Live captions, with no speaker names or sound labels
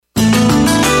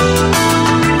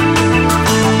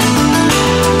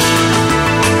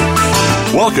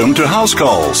Welcome to House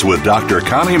Calls with Dr.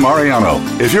 Connie Mariano.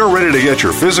 If you're ready to get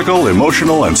your physical,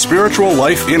 emotional, and spiritual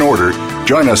life in order,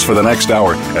 join us for the next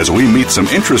hour as we meet some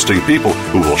interesting people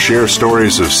who will share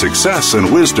stories of success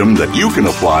and wisdom that you can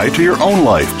apply to your own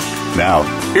life. Now,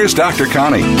 here's Dr.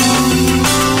 Connie.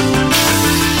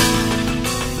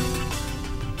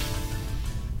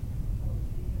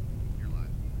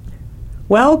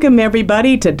 Welcome,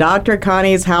 everybody, to Dr.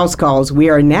 Connie's House Calls. We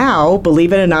are now,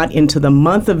 believe it or not, into the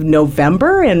month of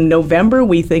November. And November,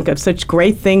 we think of such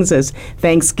great things as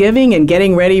Thanksgiving and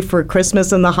getting ready for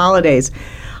Christmas and the holidays.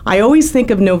 I always think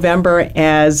of November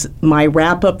as my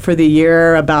wrap-up for the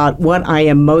year about what I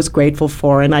am most grateful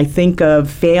for. And I think of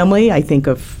family, I think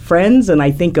of friends, and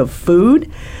I think of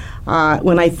food.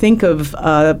 When I think of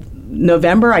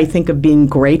November, I think of being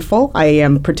grateful. I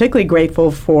am particularly grateful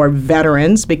for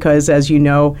veterans because, as you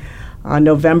know, on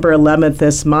November 11th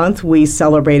this month, we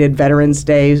celebrated Veterans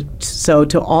Day. So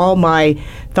to all my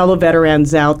fellow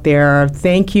veterans out there,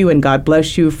 thank you and God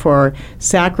bless you for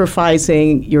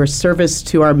sacrificing your service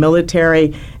to our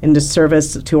military and the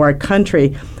service to our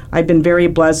country. I've been very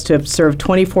blessed to have served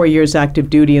 24 years active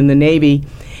duty in the Navy.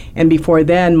 And before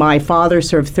then, my father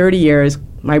served 30 years,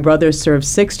 my brother served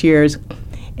 6 years.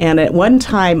 And at one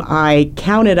time, I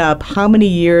counted up how many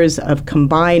years of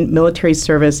combined military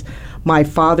service my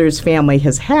father's family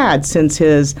has had since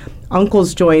his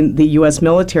uncles joined the U.S.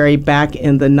 military back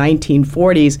in the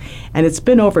 1940s. And it's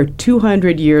been over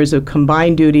 200 years of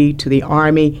combined duty to the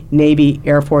Army, Navy,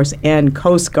 Air Force, and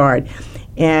Coast Guard.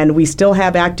 And we still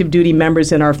have active duty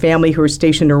members in our family who are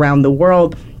stationed around the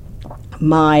world.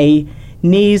 My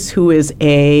niece, who is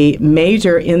a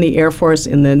major in the Air Force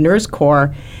in the Nurse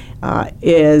Corps,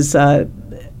 is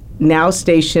now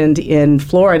stationed in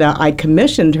Florida. I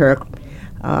commissioned her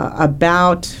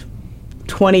about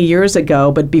 20 years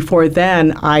ago, but before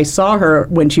then, I saw her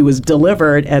when she was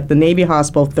delivered at the Navy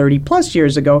Hospital 30 plus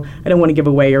years ago. I don't want to give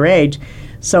away her age.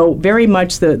 So very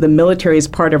much the military is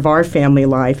part of our family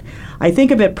life. I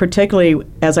think of it particularly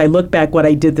as I look back what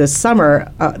I did this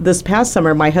summer. This past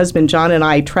summer, my husband John and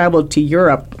I traveled to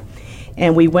Europe.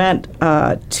 And we went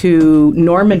to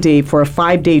Normandy for a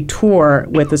 5-day tour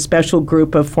with a special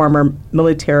group of former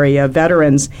military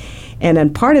veterans. And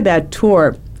in part of that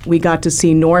tour, we got to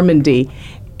see Normandy.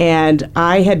 And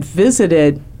I had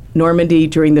visited Normandy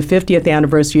during the 50th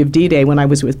anniversary of D-Day when I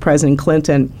was with President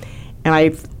Clinton. And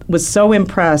I was so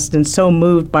impressed and so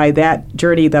moved by that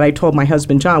journey that I told my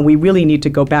husband, John, we really need to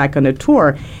go back on a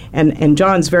tour. And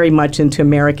John's very much into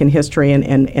American history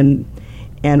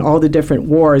and all the different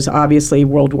wars, obviously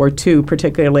World War II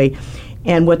particularly.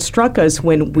 And what struck us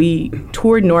when we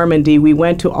toured Normandy, we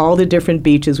went to all the different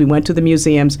beaches, we went to the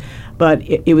museums, but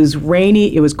it was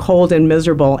rainy, it was cold and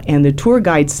miserable, and the tour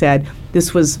guide said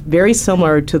this was very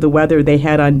similar to the weather they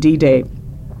had on D-Day,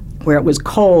 where it was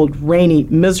cold, rainy,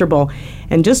 miserable,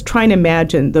 and just trying to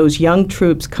imagine those young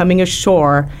troops coming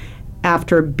ashore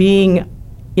after being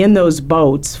in those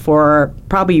boats for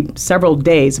probably several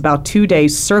days, about 2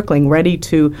 days, circling, ready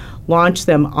to launch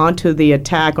them onto the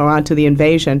attack or onto the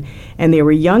invasion. And they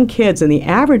were young kids, and the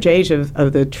average age of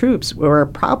the troops were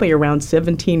probably around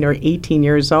 17 or 18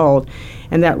 years old.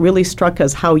 And that really struck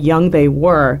us how young they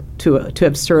were to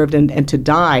have served and to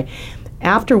die.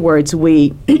 Afterwards, we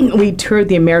toured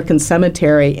the American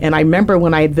Cemetery, and I remember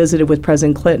when I had visited with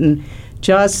President Clinton,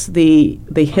 just the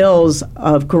hills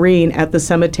of green at the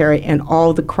cemetery and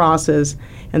all the crosses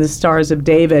and the Stars of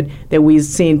David that we've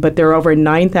seen. But there are over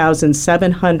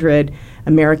 9,700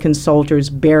 American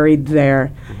soldiers buried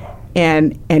there.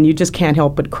 And you just can't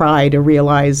help but cry to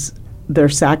realize their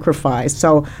sacrifice.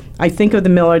 So I think of the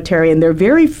military, and there are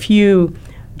very few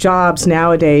jobs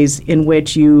nowadays in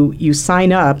which you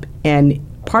sign up, and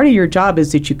part of your job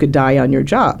is that you could die on your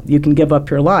job. You can give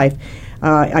up your life.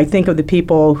 I think of the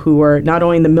people who are not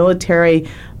only in the military,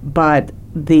 but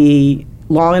the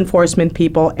law enforcement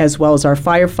people, as well as our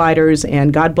firefighters,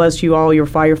 and God bless you all, your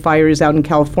firefighters out in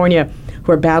California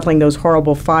who are battling those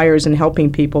horrible fires and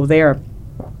helping people there.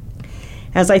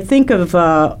 As I think of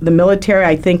the military,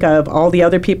 I think of all the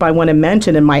other people I want to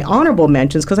mention in my honorable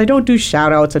mentions, because I don't do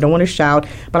shout-outs, I don't want to shout,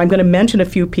 but I'm going to mention a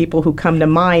few people who come to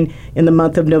mind in the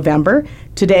month of November.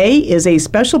 Today is a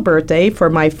special birthday for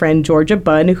my friend Georgia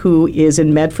Bunn, who is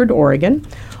in Medford, Oregon.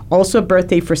 Also a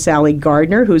birthday for Sally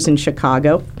Gardner, who's in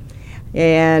Chicago.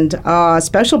 And a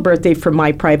special birthday for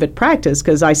my private practice,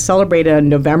 because I celebrated on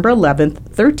November 11th,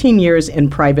 13 years in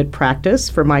private practice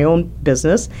for my own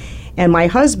business. And my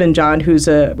husband, John, who's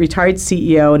a retired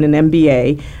CEO and an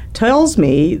MBA, tells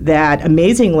me that,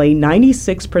 amazingly,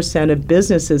 96% of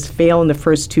businesses fail in the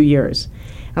first 2 years.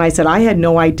 And I said, I had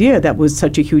no idea that was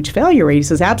such a huge failure rate. He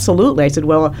says, absolutely. I said,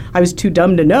 well, I was too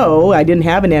dumb to know. I didn't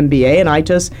have an MBA, and I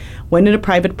just went into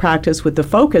private practice with the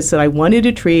focus that I wanted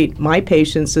to treat my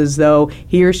patients as though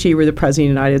he or she were the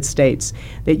President of the United States.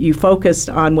 That you focused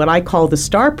on what I call the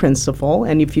STAR principle,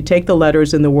 and if you take the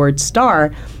letters in the word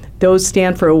STAR, those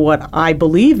stand for what I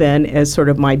believe in as sort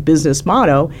of my business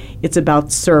motto. It's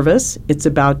about service, it's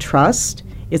about trust,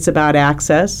 it's about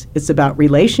access, it's about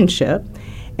relationship.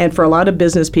 And for a lot of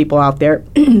business people out there,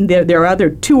 there are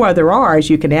two other R's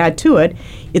you can add to it.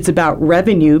 It's about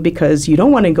revenue, because you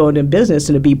don't want to go into business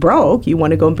and to be broke. You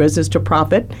want to go in business to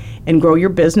profit and grow your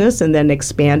business and then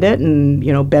expand it and,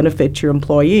 benefit your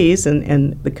employees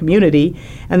and the community.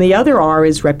 And the other R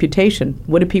is reputation.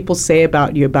 What do people say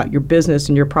about you, about your business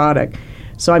and your product?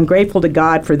 So I'm grateful to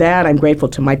God for that. I'm grateful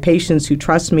to my patients who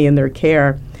trust me in their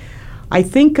care. I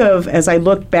think of, as I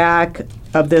look back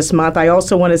of this month, I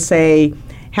also want to say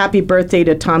happy birthday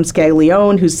to Tom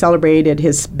Scaglione, who celebrated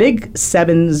his big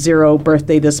 70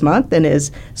 birthday this month, and his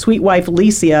sweet wife,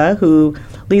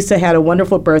 Lisa had a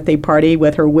wonderful birthday party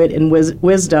with her wit and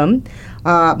wisdom.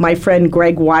 My friend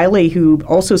Greg Wiley, who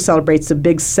also celebrates the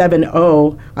big 70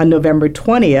 on November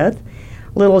 20th.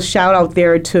 A little shout out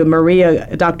there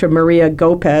to Dr. Maria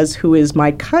Gopez, who is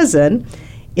my cousin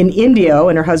in Indio,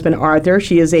 and her husband Arthur.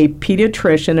 She is a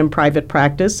pediatrician in private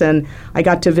practice, and I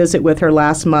got to visit with her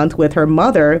last month with her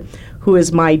mother, who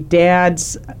is my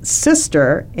dad's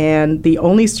sister and the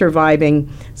only surviving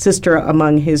sister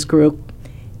among his group.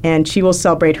 And she will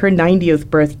celebrate her 90th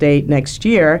birthday next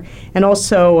year. And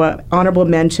also honorable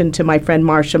mention to my friend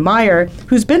Marcia Meyer,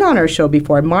 who's been on our show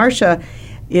before. Marcia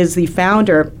is the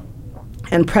founder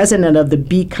and president of the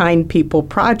Be Kind People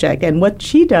Project. And what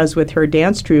she does with her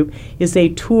dance troupe is they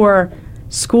tour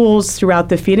schools throughout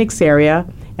the Phoenix area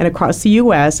and across the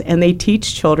U.S., and they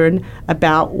teach children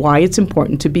about why it's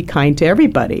important to be kind to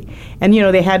everybody. And,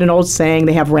 they had an old saying,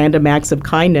 they have random acts of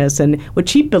kindness, and what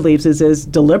she believes is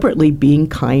deliberately being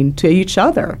kind to each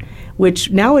other, which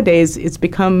nowadays it's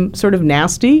become sort of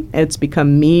nasty, it's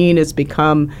become mean, it's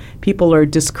become people are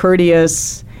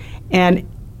discourteous, and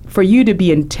for you to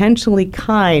be intentionally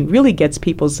kind really gets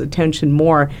people's attention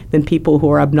more than people who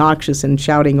are obnoxious and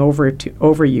shouting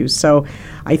over you. So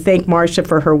I thank Marcia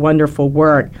for her wonderful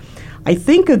work. I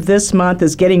think of this month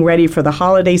as getting ready for the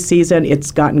holiday season.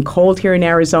 It's gotten cold here in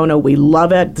Arizona. We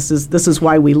love it. This is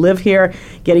why we live here,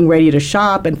 getting ready to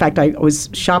shop. In fact, I was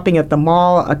shopping at the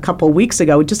mall a couple weeks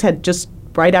ago. We just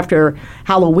right after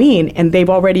Halloween, and they've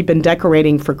already been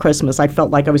decorating for Christmas. I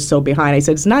felt like I was so behind. I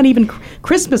said, it's not even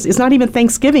Christmas. It's not even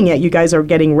Thanksgiving yet. You guys are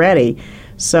getting ready.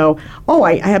 So,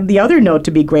 I have the other note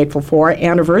to be grateful for,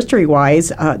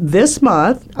 anniversary-wise. This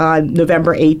month,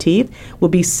 November 18th, will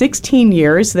be 16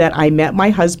 years that I met my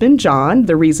husband, John.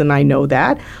 The reason I know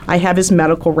that, I have his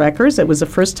medical records. It was the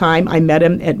first time I met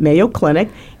him at Mayo Clinic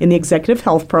in the executive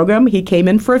health program. He came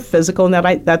in for a physical,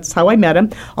 and that's how I met him,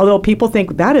 although people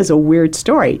think that is a weird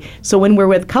story. So when we're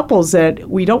with couples that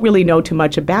we don't really know too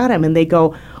much about them, and they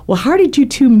go, well, how did you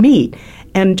two meet?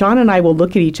 And John and I will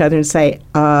look at each other and say,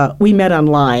 we met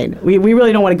online. We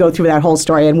really don't want to go through that whole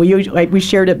story. And we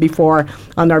shared it before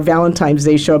on our Valentine's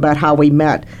Day show about how we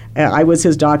met. I was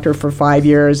his doctor for 5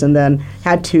 years and then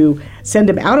had to send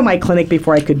him out of my clinic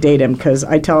before I could date him, because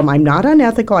I tell him I'm not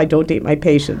unethical. I don't date my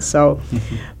patients. So,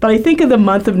 but I think of the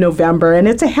month of November, and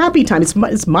it's a happy time.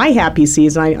 It's my happy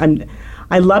season.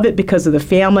 I love it because of the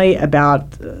family, about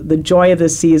the joy of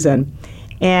this season.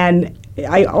 And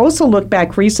I also look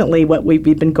back recently what we've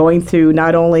been going through,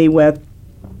 not only with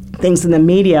things in the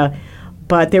media,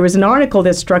 but there was an article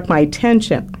that struck my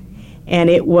attention, and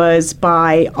it was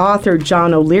by author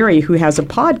John O'Leary, who has a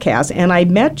podcast. And I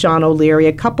met John O'Leary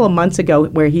a couple of months ago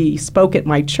where he spoke at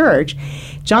my church.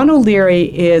 John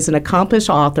O'Leary is an accomplished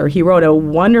author. He wrote a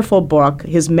wonderful book,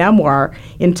 his memoir,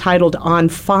 entitled On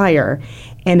Fire.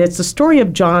 And it's the story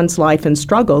of John's life and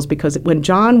struggles, because when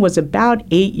John was about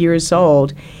 8 years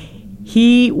old,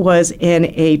 he was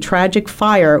in a tragic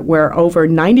fire where over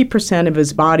 90% of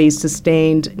his body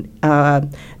sustained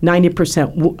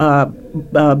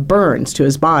 90% burns to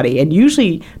his body. And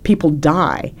usually people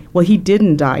die. Well, he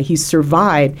didn't die. He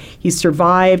survived. He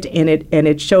survived, and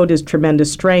it showed his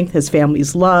tremendous strength, his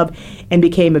family's love, and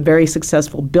became a very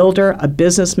successful builder, a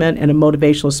businessman, and a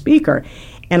motivational speaker.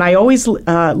 And I always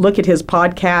look at his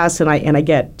podcasts, and I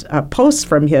get posts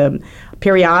from him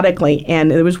periodically.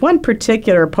 And there was one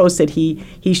particular post that he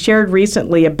shared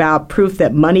recently about proof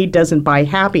that money doesn't buy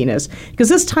happiness. Because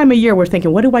this time of year, we're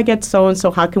thinking, what do I get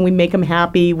so-and-so? How can we make them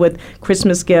happy with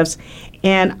Christmas gifts?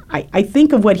 And I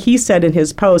think of what he said in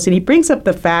his post, and he brings up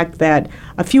the fact that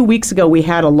a few weeks ago we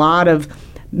had a lot of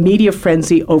media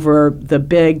frenzy over the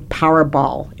big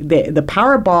Powerball. The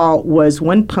Powerball was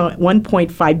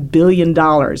 $1.5 billion.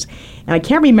 And I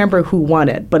can't remember who won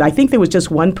it, but I think there was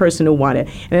just one person who won it.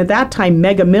 And at that time,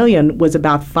 Mega Million was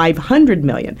about $500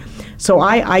 million. So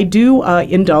I do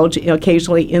indulge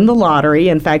occasionally in the lottery.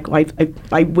 In fact,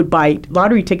 I would buy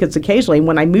lottery tickets occasionally. And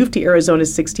when I moved to Arizona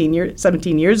 17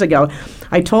 years ago,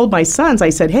 I told my sons, I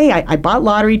said, hey, I bought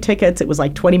lottery tickets. It was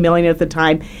like $20 million at the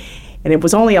time, and it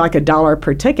was only like $1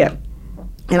 per ticket.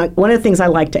 And one of the things I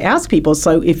like to ask people,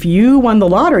 so if you won the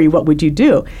lottery, what would you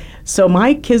do? So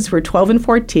my kids were 12 and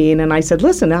 14, and I said,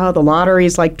 listen, now the lottery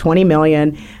is like $20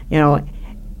 million,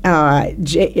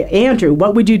 Andrew,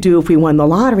 what would you do if we won the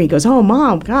lottery? He goes, oh,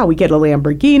 Mom, God, we get a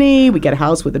Lamborghini, we get a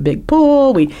house with a big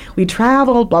pool, we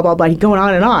travel, blah, blah, blah. He's going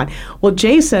on and on. Well,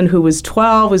 Jason, who was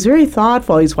 12, was very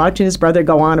thoughtful. He's watching his brother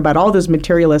go on about all those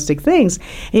materialistic things.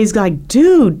 And he's like,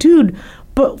 dude,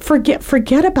 but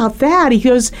forget about that. He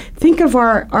goes, think of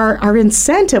our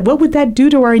incentive. What would that do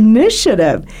to our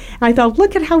initiative? And I thought,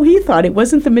 look at how he thought. It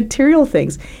wasn't the material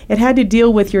things. It had to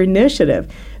deal with your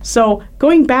initiative. So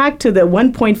going back to the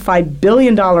 $1.5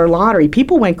 billion lottery,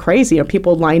 people went crazy.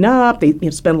 People line up. They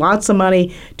spend lots of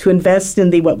money to invest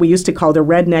in what we used to call the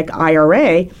redneck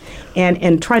IRA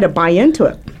and try to buy into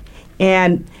it.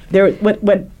 And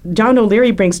what John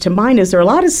O'Leary brings to mind is there are a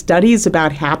lot of studies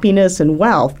about happiness and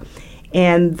wealth,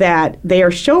 and that they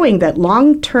are showing that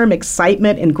long-term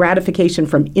excitement and gratification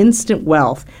from instant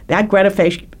wealth, that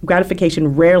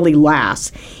gratification rarely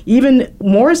lasts. Even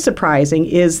more surprising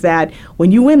is that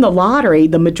when you win the lottery,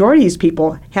 the majority of these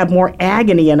people have more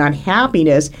agony and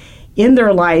unhappiness in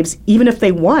their lives, even if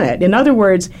they won it. In other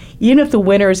words, even if the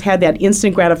winners had that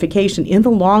instant gratification, in the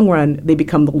long run, they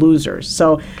become the losers.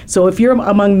 So if you're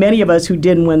among many of us who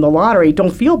didn't win the lottery,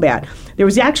 don't feel bad. There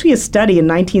was actually a study in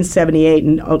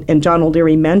 1978, and John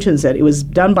O'Leary mentions it. It was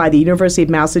done by the University of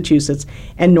Massachusetts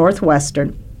and Northwestern.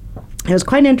 It was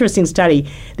quite an interesting study.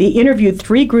 They interviewed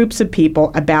 3 groups of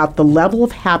people about the level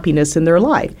of happiness in their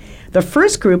life. The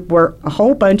first group were a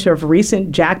whole bunch of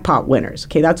recent jackpot winners.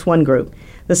 Okay, that's one group.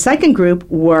 The second group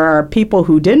were people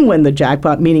who didn't win the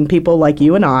jackpot, meaning people like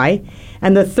you and I.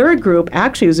 And the third group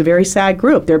actually was a very sad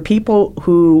group. They're people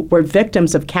who were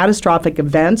victims of catastrophic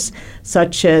events,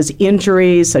 such as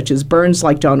injuries, such as burns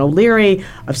like John O'Leary,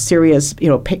 of serious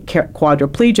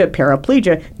quadriplegia,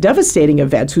 paraplegia, devastating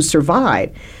events, who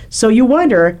survived. So you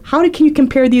wonder, can you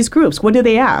compare these groups? What do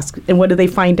they ask, and what do they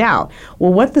find out?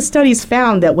 Well, what the studies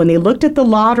found that when they looked at the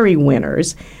lottery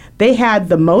winners, they had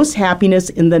the most happiness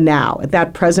in the now, at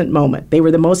that present moment. They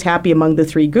were the most happy among the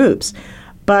 3 groups.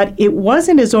 But it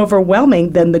wasn't as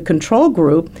overwhelming than the control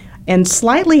group, and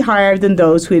slightly higher than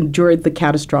those who endured the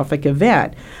catastrophic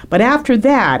event. But after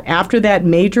that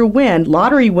major win,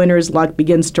 lottery winners' luck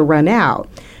begins to run out.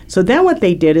 So then what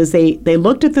they did is they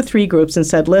looked at the 3 groups and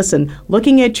said, listen,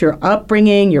 looking at your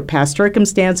upbringing, your past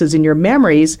circumstances, and your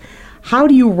memories, how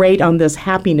do you rate on this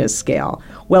happiness scale?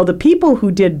 Well, the people who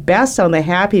did best on the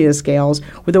happiness scales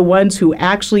were the ones who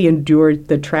actually endured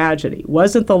the tragedy. It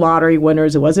wasn't the lottery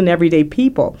winners. It wasn't everyday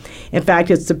people. In fact,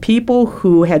 it's the people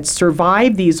who had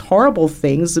survived these horrible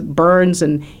things, burns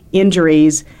and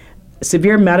injuries,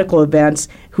 severe medical events,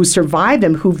 who survived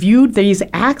them, who viewed these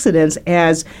accidents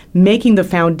as making the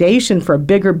foundation for a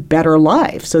bigger, better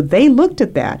life. So they looked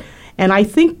at that. And I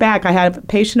think back, I had a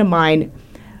patient of mine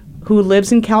who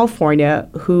lives in California,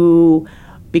 who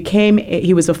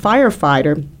he was a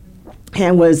firefighter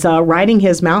and was riding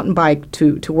his mountain bike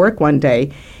to work one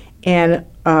day and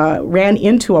ran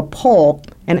into a pole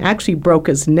and actually broke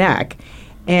his neck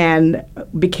and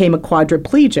became a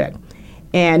quadriplegic.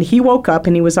 And he woke up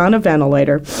and he was on a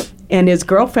ventilator, and his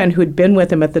girlfriend, who had been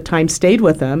with him at the time, stayed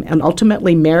with him and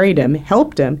ultimately married him,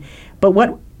 helped him. But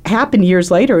what happened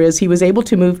years later is he was able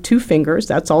to move 2 fingers.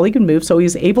 That's all he could move. So he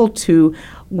was able to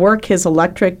work his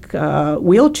electric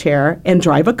wheelchair and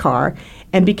drive a car,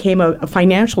 and became a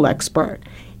financial expert.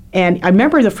 And I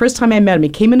remember the first time I met him, he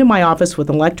came into my office with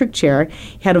an electric chair,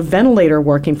 had a ventilator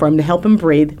working for him to help him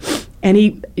breathe. And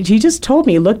he just told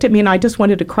me, he looked at me, and I just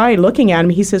wanted to cry looking at him.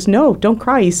 He says, no, don't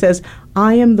cry. He says,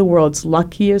 I am the world's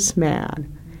luckiest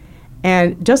man.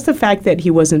 And just the fact that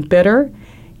he wasn't bitter,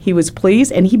 he was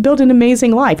pleased, and he built an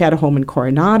amazing life. Had a home in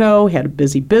Coronado, had a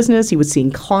busy business, he was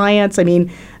seeing clients. I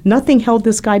mean, nothing held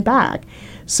this guy back.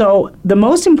 So the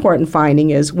most important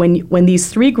finding is when these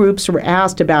 3 groups were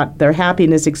asked about their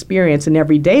happiness experience in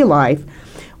everyday life,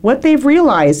 what they've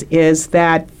realized is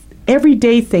that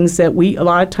everyday things that we a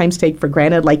lot of times take for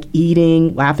granted, like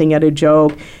eating, laughing at a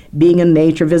joke, being in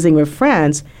nature, visiting with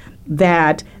friends,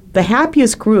 that the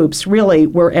happiest groups really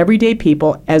were everyday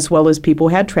people as well as people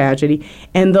who had tragedy,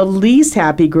 and the least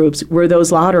happy groups were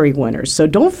those lottery winners. So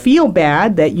don't feel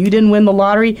bad that you didn't win the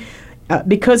lottery,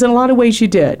 because in a lot of ways you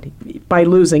did by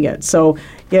losing it. So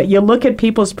you look at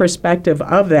people's perspective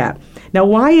of that. Now,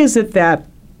 why is it that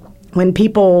when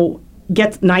people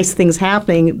get nice things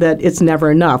happening that it's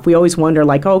never enough? We always wonder,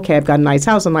 like, okay, I've got a nice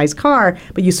house, a nice car,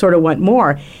 but you sort of want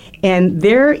more. And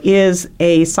there is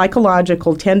a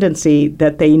psychological tendency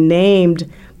that they named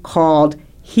called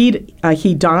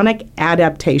hedonic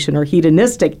adaptation or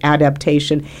hedonistic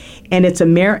adaptation, and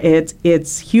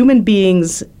it's human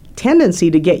beings' tendency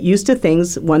to get used to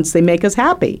things once they make us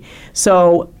happy.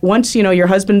 So once your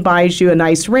husband buys you a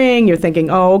nice ring, you're thinking,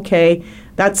 oh, okay,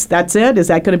 that's it. Is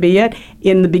that going to be it?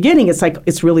 In the beginning, it's like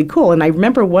it's really cool. And I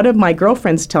remember one of my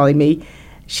girlfriends telling me,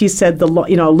 she said,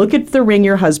 look at the ring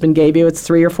your husband gave you. It's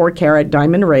 3 or 4 carat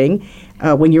diamond ring.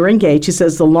 When you're engaged, she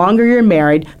says, the longer you're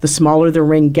married, the smaller the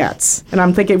ring gets. And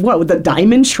I'm thinking, what, would the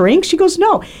diamond shrink? She goes,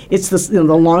 no. It's the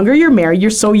longer you're married, you're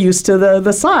so used to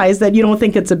the size that you don't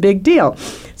think it's a big deal.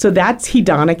 So that's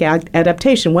hedonic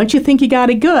adaptation. Once you think you got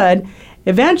it good,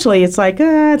 eventually it's like,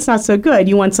 it's not so good.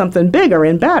 You want something bigger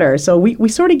and better. So we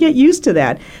sort of get used to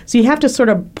that. So you have to sort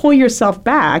of pull yourself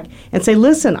back and say,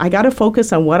 listen, I got to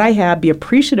focus on what I have, be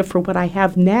appreciative for what I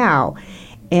have now.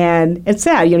 And it's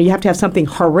sad, you have to have something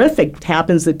horrific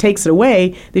happens that takes it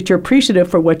away, that you're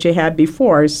appreciative for what you had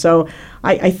before. So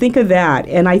I think of that.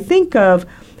 And I think of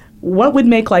what would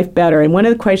make life better. And one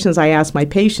of the questions I ask my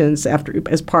patients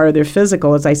as part of their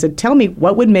physical is I said, tell me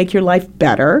what would make your life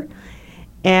better.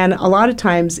 And a lot of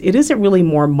times it isn't really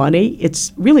more money,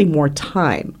 it's really more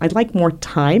time. I'd like more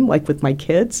time, like with my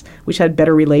kids, which had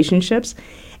better relationships.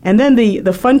 And then the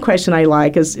fun question I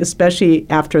like is, especially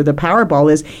after the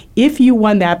Powerball, is if you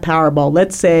won that Powerball,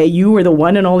 let's say you were the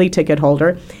one and only ticket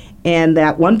holder, and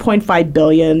that $1.5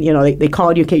 billion, they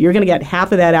called you, okay, you're going to get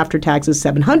half of that after taxes,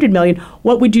 $700 million,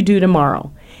 what would you do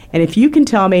tomorrow? And if you can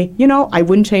tell me, I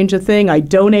wouldn't change a thing, I'd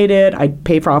donate it, I'd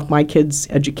pay for off my kids'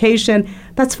 education,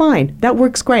 that's fine. That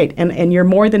works great. And you're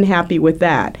more than happy with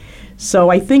that.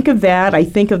 So I think of that. I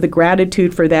think of the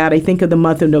gratitude for that. I think of the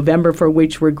month of November for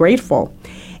which we're grateful.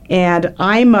 And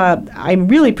I'm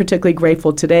really particularly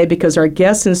grateful today because our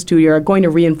guests in studio are going to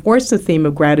reinforce the theme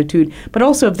of gratitude, but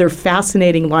also of their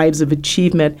fascinating lives of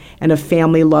achievement and of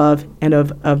family love and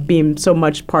of being so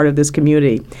much part of this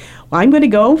community. Well, I'm going to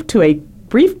go to a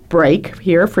brief break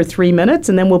here for 3 minutes,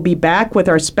 and then we'll be back with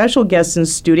our special guests in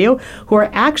studio, who are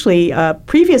actually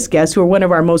previous guests who are one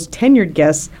of our most tenured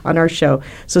guests on our show.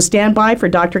 So stand by for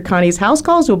Dr. Connie's House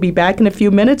Calls. We'll be back in a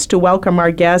few minutes to welcome our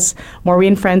guests,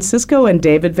 Maureen Francisco and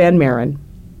David Van Maren.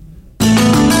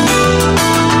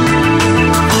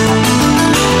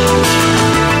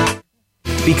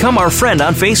 Become our friend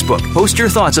on Facebook. Post your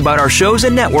thoughts about our shows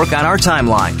and network on our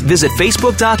timeline. Visit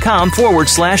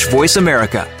facebook.com/Voice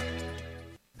America.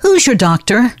 Who's your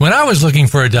doctor? When I was looking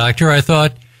for a doctor, I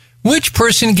thought, which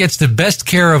person gets the best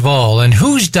care of all and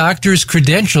whose doctor's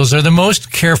credentials are the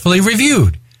most carefully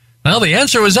reviewed? Well, the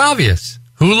answer was obvious.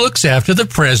 Who looks after the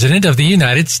President of the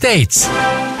United States?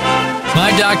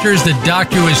 My doctor is the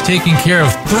doctor who has taken care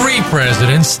of 3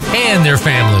 presidents and their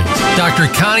families.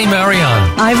 Dr. Connie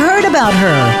Mariano. I've heard about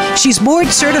her. She's board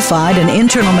certified in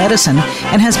internal medicine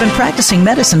and has been practicing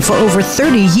medicine for over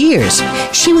 30 years.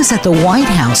 She was at the White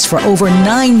House for over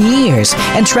 9 years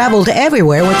and traveled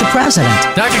everywhere with the president.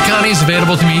 Dr. Connie is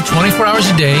available to me 24 hours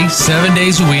a day, 7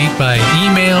 days a week by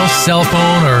email, cell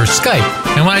phone, or Skype.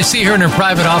 And when I see her in her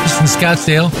private office in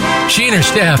Scottsdale, she and her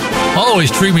staff always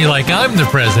treat me like I'm the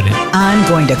president. I'm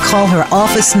going to call her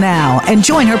office now and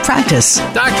join her practice.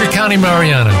 Dr. Connie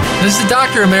Mariano. This is the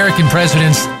doctor American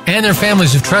presidents and their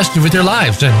families have trusted with their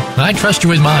lives, and I trust you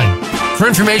with mine. For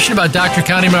information about Dr.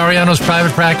 Connie Mariano's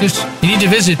private practice, you need to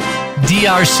visit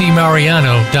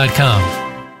drcmariano.com.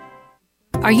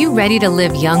 Are you ready to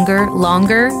live younger,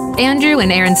 longer? Andrew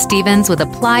and Aaron Stevens with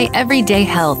Apply Everyday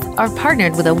Health are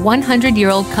partnered with a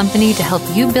 100-year-old company to help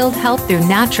you build health through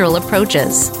natural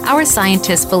approaches. Our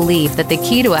scientists believe that the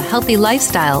key to a healthy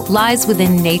lifestyle lies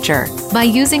within nature. By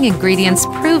using ingredients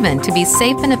proven to be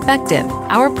safe and effective,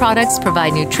 our products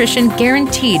provide nutrition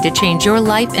guaranteed to change your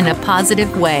life in a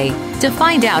positive way. To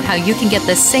find out how you can get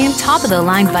the same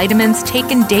top-of-the-line vitamins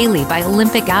taken daily by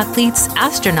Olympic athletes,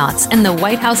 astronauts, and the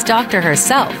White House doctor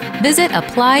herself, visit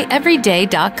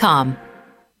applyeveryday.com.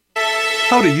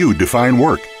 How do you define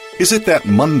work? Is it that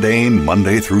mundane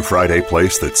Monday through Friday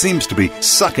place that seems to be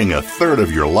sucking a third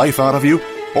of your life out of you?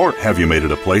 Or have you made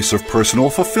it a place of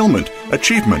personal fulfillment,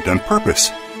 achievement, and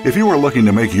purpose? If you are looking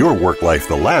to make your work life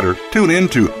the latter, tune in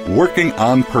to Working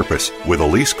on Purpose with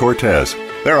Elise Cortez.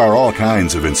 There are all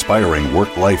kinds of inspiring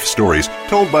work-life stories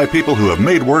told by people who have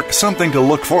made work something to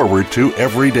look forward to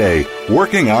every day.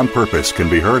 Working on Purpose can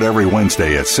be heard every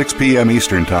Wednesday at 6 p.m.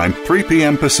 Eastern Time, 3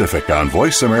 p.m. Pacific on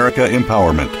Voice America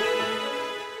Empowerment.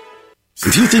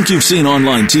 If you think you've seen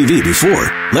online TV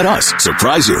before, let us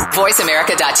surprise you.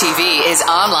 VoiceAmerica.tv is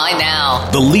online now.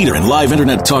 The leader in live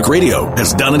internet talk radio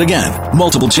has done it again.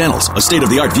 Multiple channels, a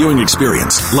state-of-the-art viewing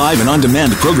experience, live and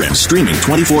on-demand programs streaming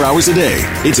 24 hours a day.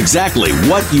 It's exactly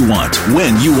what you want,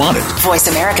 when you want it.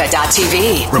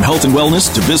 VoiceAmerica.tv. From health and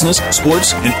wellness to business,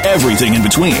 sports, and everything in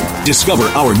between. Discover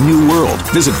our new world.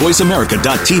 Visit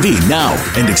VoiceAmerica.tv now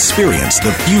and experience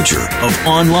the future of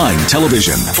online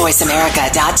television.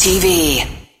 VoiceAmerica.tv.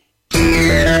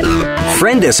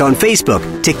 Friend us on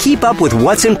Facebook to keep up with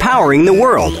what's empowering the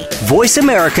world. Voice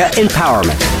America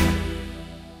Empowerment.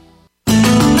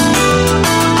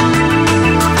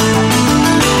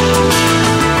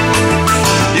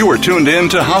 You are tuned in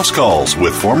to House Calls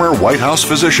with former White House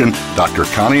physician Dr.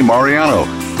 Connie Mariano.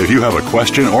 If you have a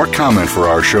question or comment for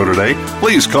our show today,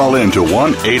 please call in to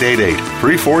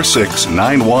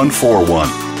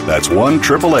 1-888-346-9141. That's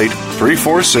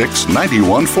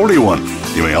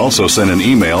 1-888-346-9141. You may also send an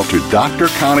email to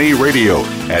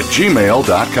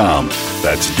drconnieradio@gmail.com.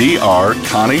 That's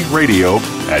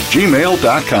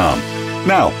drconnieradio@gmail.com.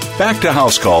 Now, back to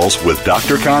House Calls with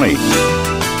Dr. Connie.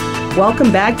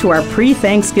 Welcome back to our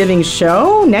pre-Thanksgiving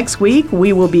show. Next week,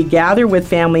 we will be gathered with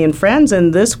family and friends.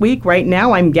 And this week, right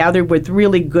now, I'm gathered with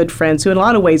really good friends who in a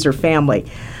lot of ways are family.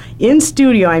 In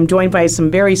studio, I'm joined by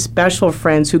some very special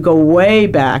friends who go way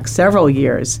back several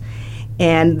years.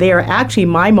 And they are actually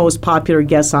my most popular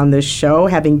guests on this show,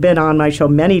 having been on my show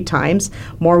many times,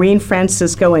 Maureen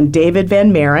Francisco and David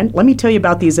Van Maren. Let me tell you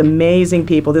about these amazing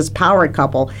people, this power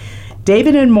couple.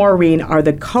 David and Maureen are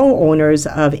the co-owners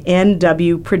of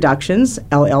NW Productions,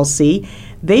 LLC.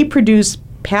 They produce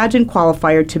pageant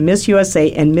qualifier to Miss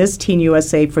USA and Miss Teen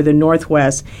USA for the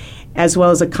Northwest, as well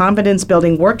as a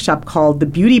confidence-building workshop called the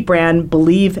Beauty Brand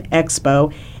Believe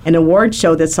Expo, an award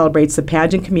show that celebrates the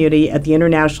pageant community at the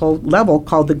international level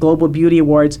called the Global Beauty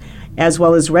Awards, as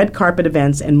well as red carpet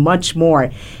events and much more.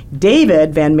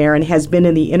 David Van Maren has been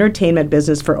in the entertainment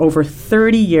business for over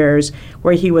 30 years,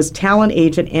 where he was talent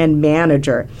agent and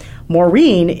manager.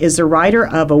 Maureen is the writer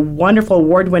of a wonderful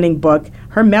award-winning book,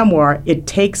 her memoir, It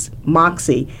Takes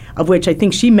Moxie, of which I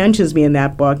think she mentions me in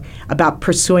that book, about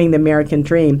pursuing the American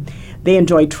dream. They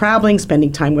enjoy traveling,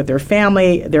 spending time with their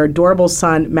family. Their adorable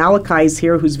son, Malachi, is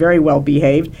here, who's very well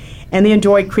behaved. And they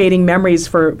enjoy creating memories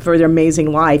for their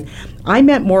amazing life. I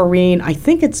met Maureen, I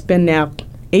think it's been now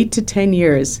 8 to 10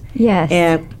 years. Yes.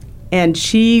 And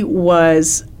she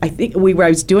was, I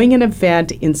was doing an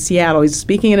event in Seattle. I was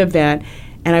speaking at an event,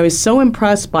 and I was so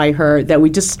impressed by her that we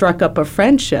just struck up a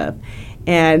friendship.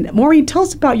 And Maureen, tell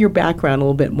us about your background a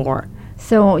little bit more.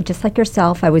 So just like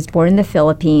yourself, I was born in the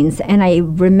Philippines, and I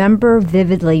remember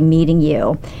vividly meeting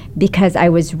you because I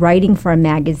was writing for a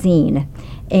magazine,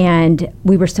 and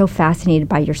we were so fascinated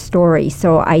by your story.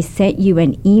 So I sent you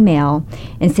an email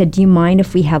and said, do you mind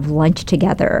if we have lunch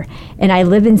together? And I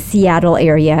live in Seattle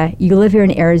area. You live here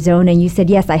in Arizona, and you said,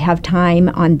 yes, I have time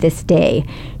on this day.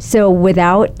 So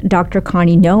without Dr.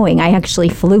 Connie knowing, I actually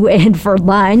flew in for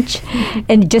lunch.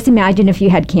 And just imagine if you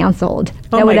had canceled.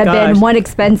 That would have been one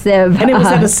expensive. And it was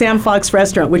at a Sam Fox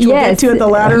restaurant, which we'll get to at the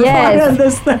latter part of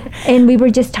this thing. And we were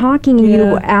just talking, and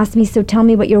you asked me, so tell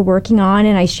me what you're working on.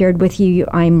 And I shared with you,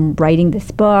 I'm writing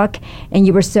this book. And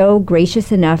you were so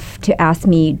gracious enough to ask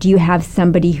me, do you have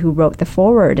somebody who wrote the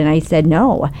foreword? And I said,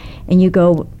 no. And you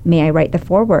go, may I write the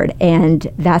foreword?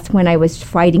 And that's when I was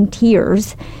fighting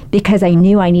tears, because I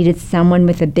knew I needed someone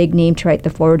with a big name to write the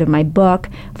foreword of my book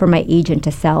for my agent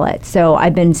to sell it. So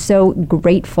I've been so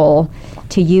grateful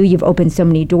to you. You've opened so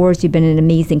many doors. You've been an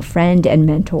amazing friend and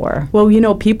mentor. Well, you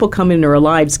know, people come into our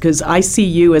lives because I see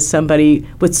you as somebody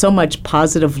with so much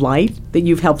positive light that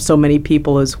you've helped so many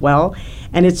people as well.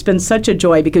 And it's been such a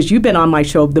joy because you've been on my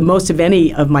show the most of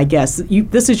any of my guests.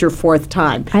 This is your fourth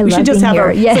time. We should just have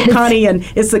Connie and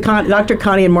it's the Dr.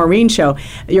 Connie and Maureen show.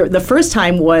 The first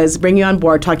time was bringing you on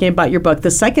board, talking about your book.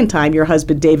 The second time, your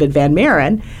husband David Van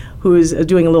Maren, who's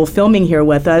doing a little filming here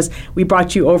with us, we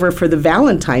brought you over for the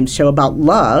Valentine's show about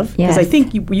love. Because I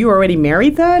think you were already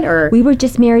married then? Or we were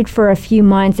just married for a few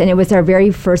months, and it was our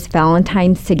very first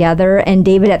Valentine's together. And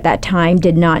David at that time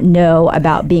did not know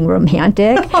about being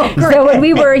romantic. So when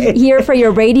we were here for your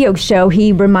radio show,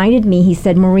 he reminded me, he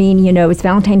said, Maureen, you know, it's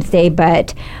Valentine's Day,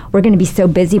 but we're going to be so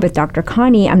busy with Dr.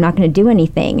 Connie, I'm not going to do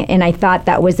anything. And I thought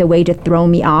that was a way to throw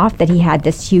me off, that he had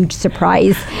this huge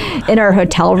surprise in our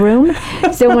hotel room.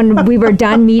 So when when we were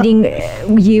done meeting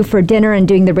you for dinner and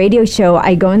doing the radio show,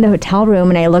 I go in the hotel room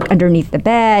and I look underneath the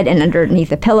bed and underneath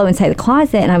the pillow inside the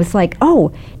closet, and I was like,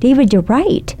 oh, David, you're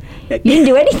right. You didn't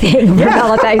do anything for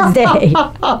Valentine's Day.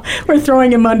 We're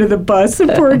throwing him under the bus, the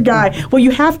poor guy. Well,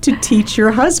 you have to teach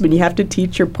your husband, you have to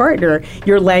teach your partner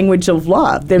your language of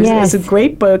love. There's a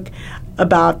great book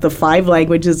about the 5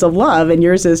 languages of love, and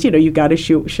yours is, you got to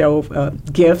show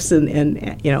gifts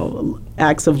and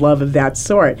acts of love of that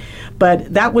sort.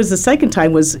 But that was the second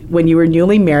time, was when you were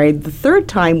newly married. The third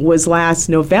time was last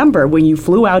November when you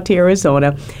flew out to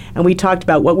Arizona, and we talked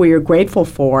about what we were grateful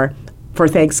for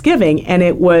Thanksgiving, and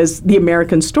it was the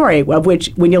American story, of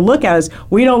which, when you look at us,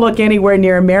 we don't look anywhere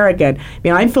near American. I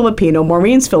mean, I'm Filipino,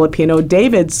 Maureen's Filipino,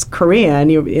 David's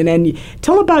Korean, and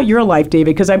tell about your life,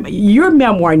 David, because your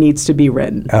memoir needs to be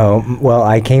written. Oh, well,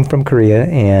 I came from Korea,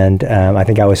 and I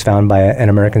think I was found by an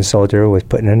American soldier who was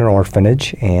put in an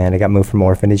orphanage, and I got moved from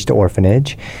orphanage to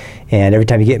orphanage. And every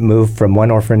time you get moved from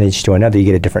one orphanage to another, you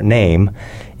get a different name.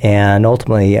 And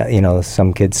ultimately,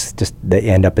 some kids they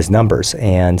end up as numbers.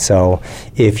 And so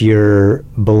if you're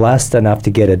blessed enough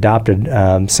to get adopted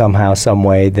somehow, some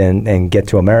way, and get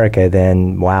to America,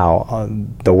 then wow,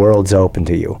 the world's open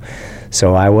to you.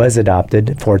 So I was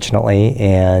adopted, fortunately.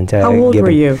 And how old were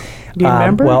you? Do you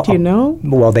remember? Do you know?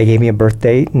 Well, they gave me a birth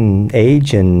date and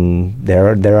age, and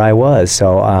there I was.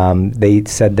 So they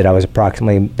said that I was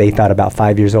they thought about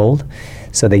 5 years old.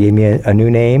 So they gave me a new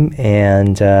name,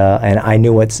 and I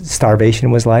knew what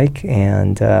starvation was like.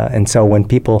 And so when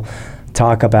people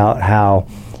talk about how,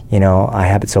 I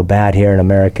have it so bad here in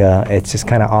America, it's just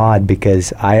kind of odd,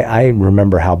 because I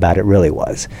remember how bad it really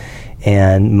was.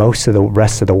 And most of the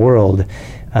rest of the world,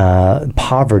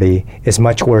 poverty is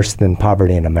much worse than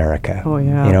poverty in America. Oh,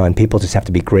 yeah. And people just have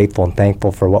to be grateful and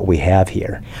thankful for what we have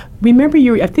here. Remember,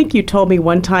 I think you told me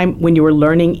one time when you were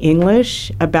learning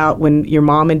English about when your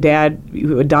mom and dad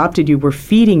who adopted you were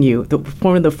feeding you,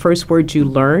 one of the first words you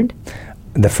learned?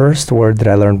 The first word that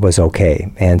I learned was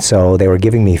okay. And so they were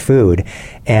giving me food,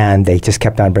 and they just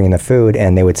kept on bringing the food,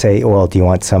 and they would say, well, do you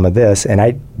want some of this? And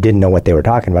I didn't know what they were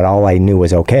talking about. All I knew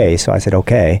was okay. So I said,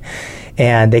 okay.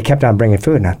 And they kept on bringing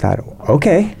food, and I thought,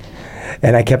 okay.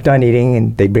 And I kept on eating,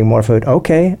 and they'd bring more food,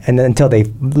 okay. And then until they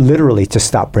literally just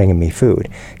stopped bringing me food,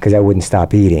 because I wouldn't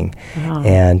stop eating. Oh.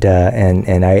 And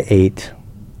I ate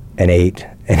and ate.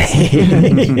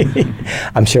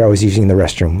 I'm sure I was using the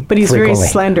restroom. But he's frequently. Very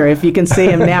slender. If you can see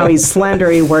him now, he's slender.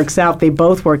 He works out. They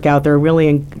both work out. They're really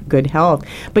in good health.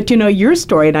 But your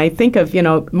story, and I think of,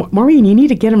 Maureen, you need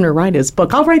to get him to write his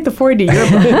book. I'll write the foreword to your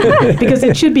book because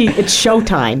it's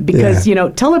showtime. Because,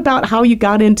 tell about how you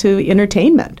got into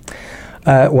entertainment.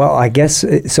 Well, I guess,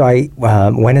 so I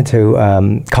went into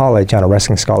college on a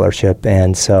wrestling scholarship,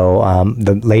 and so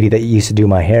the lady that used to do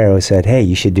my hair said, hey,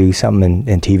 you should do something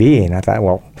in TV, and I thought,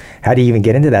 well, how do you even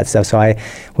get into that stuff? So I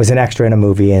was an extra in a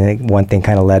movie, and one thing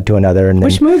kind of led to another. And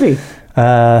which movie?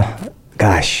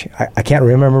 Gosh, I can't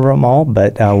remember them all,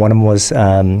 but one of them was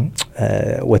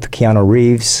with Keanu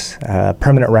Reeves,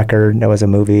 Permanent Record, that was a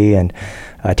movie, and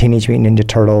Teenage Mutant Ninja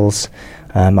Turtles.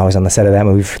 I was on the set of that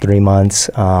movie for 3 months.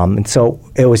 And so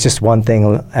it was just one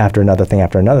thing after another thing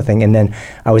after another thing. And then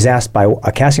I was asked by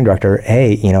a casting director,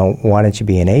 hey, why don't you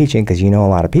be an agent? Because you know a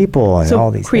lot of people and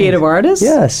all these creative things. Artists?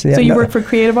 Yes. Yeah, so you work for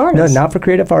creative artists? No, not for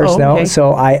creative artists, okay. No.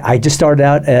 So I just started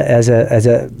out as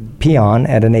a peon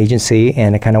at an agency,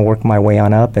 and I kind of worked my way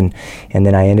on up. And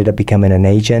then I ended up becoming an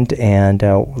agent and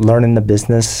learning the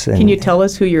business. And can you tell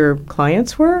us who your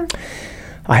clients were?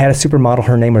 I had a supermodel.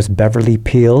 Her name was Beverly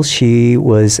Peels. She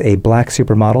was a black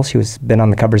supermodel. She was been on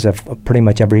the covers of pretty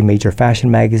much every major fashion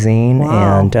magazine.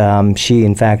 Wow. And she,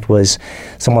 in fact, was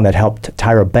someone that helped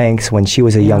Tyra Banks when she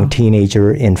was a young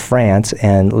teenager in France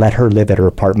and let her live at her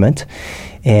apartment.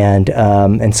 And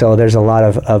so there's a lot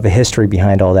of history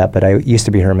behind all that, but I used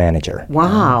to be her manager.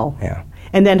 Wow. Yeah.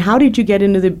 And then how did you get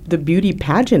into the beauty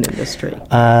pageant industry?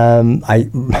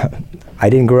 I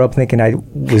didn't grow up thinking I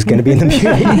was going to be in the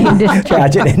beauty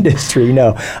pageant industry,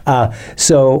 no.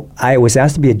 So I was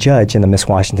asked to be a judge in the Miss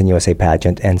Washington USA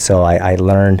pageant, and so I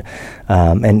learned,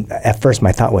 and at first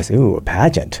my thought was, ooh, a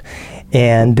pageant.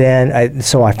 And then,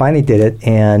 so I finally did it,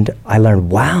 and I learned,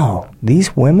 wow,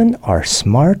 these women are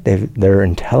smart, they're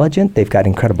intelligent, they've got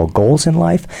incredible goals in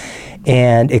life,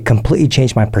 and it completely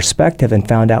changed my perspective and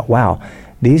found out, wow,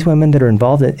 these women that are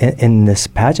involved in this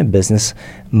pageant business,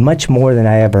 much more than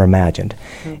I ever imagined.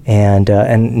 Mm-hmm. And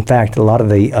in fact, a lot of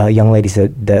the young ladies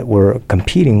that were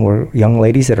competing were young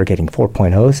ladies that are getting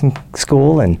 4.0s in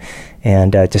school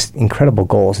and just incredible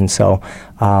goals. And so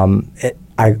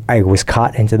I was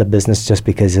caught into the business just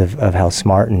because of how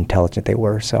smart and intelligent they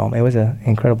were. So it was an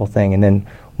incredible thing. And then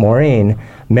Maureen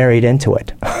married into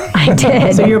it. I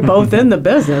did. So you're both in the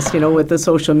business, with the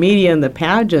social media and the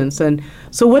pageants. And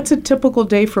so what's a typical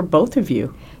day for both of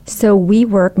you? So we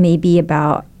work maybe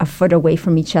about a foot away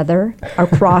from each other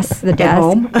across the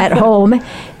desk at home.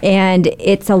 And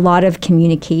it's a lot of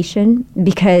communication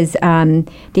because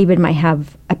David might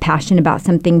have a passion about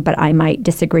something, but I might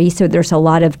disagree. So there's a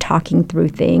lot of talking through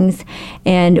things.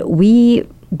 And we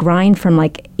grind from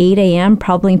like 8 a.m.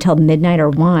 probably until midnight or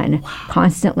 1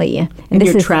 constantly. And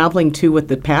you're traveling too with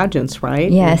the pageants,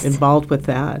 right? Yes. You're involved with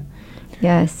that.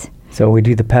 Yes. So we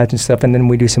do the pageant stuff, and then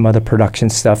we do some other production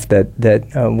stuff that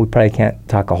we probably can't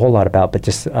talk a whole lot about, but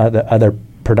just other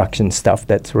production stuff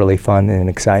that's really fun and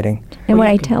exciting. And what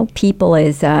I tell people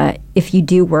is if you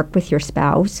do work with your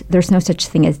spouse, there's no such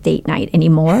thing as date night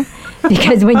anymore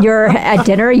because when you're at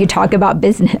dinner, you talk about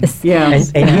business. Yeah.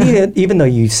 And even though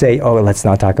you say, oh, let's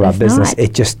not talk about business,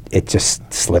 it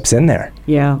just slips in there.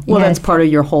 Yeah. Well, that's part of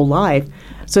your whole life.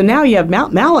 So now you have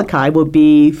Malachi will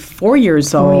be 4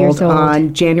 years old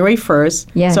on January 1st.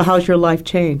 Yes. So how's your life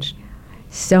changed?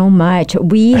 So much.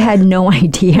 We had no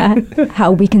idea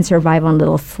how we can survive on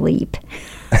little sleep.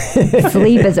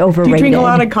 Sleep is overrated. Do you drink a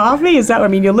lot of coffee? Is that? I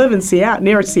mean, you live in Seattle,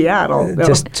 near Seattle.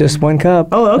 Just 1 cup.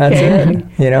 Oh, okay.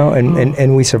 That's it.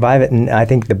 And we survive it. And I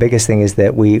think the biggest thing is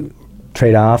that we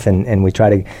trade off and we try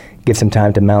to give some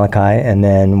time to Malachi, and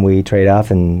then we trade off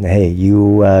and, hey,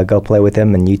 you go play with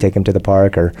him and you take him to the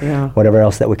park or whatever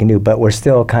else that we can do. But we're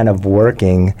still kind of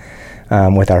working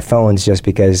with our phones just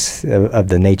because of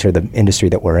the nature of the industry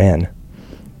that we're in.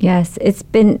 Yes, it's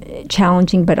been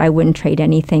challenging, but I wouldn't trade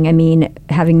anything. I mean,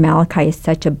 having Malachi is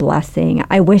such a blessing.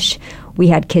 I wish we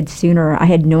had kids sooner. I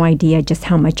had no idea just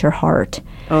how much your heart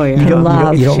can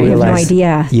love. You don't realize, have no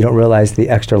idea. You don't realize the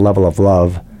extra level of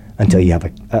love until you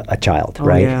have a child,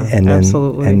 right? Yeah, and then,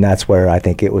 absolutely. And that's where I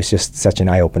think it was just such an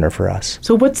eye-opener for us.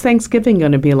 So what's Thanksgiving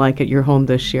going to be like at your home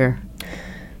this year?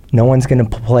 No one's going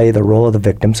to play the role of the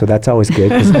victim, so that's always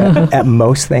good. 'Cause at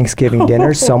most Thanksgiving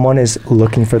dinners, someone is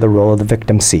looking for the role of the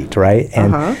victim seat, right?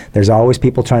 And there's always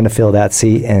people trying to fill that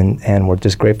seat, and we're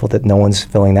just grateful that no one's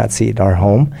filling that seat in our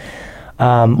home.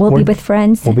 We'll be with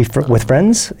friends. We'll be with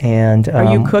friends. And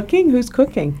are you cooking? Who's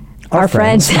cooking? Our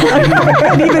friends.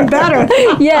 Even better.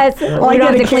 Yes. Well, we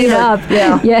don't have to clean up.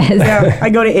 Yeah. Yes. Yeah. I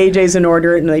go to AJ's and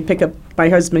order it, and they pick up. My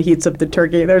husband heats up the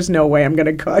turkey. There's no way I'm going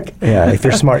to cook. Yeah. If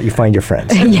you're smart, you find your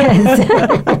friends. Yes.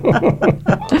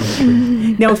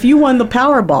 Now, if you won the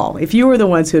Powerball, if you were the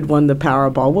ones who had won the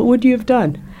Powerball, what would you have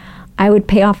done? I would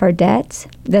pay off our debts.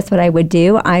 That's what I would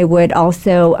do. I would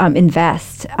also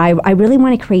invest. I really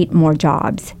want to create more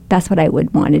jobs. That's what I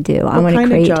would want to do. I want to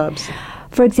create of jobs?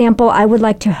 For example, I would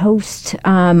like to host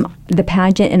the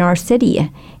pageant in our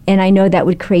city, and I know that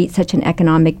would create such an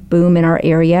economic boom in our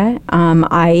area.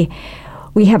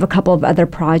 We have a couple of other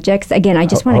projects. Again, I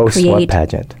just want to create. What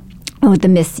pageant? Oh, the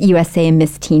Miss USA and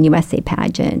Miss Teen USA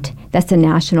pageant. That's a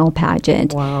national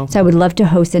pageant. Wow. So I would love to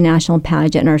host a national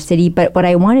pageant in our city. But what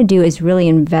I want to do is really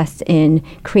invest in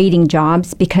creating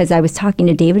jobs, because I was talking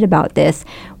to David about this.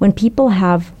 When people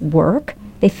have work,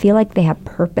 they feel like they have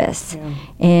purpose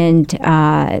and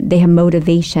they have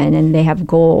motivation and they have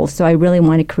goals. So I really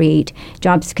want to create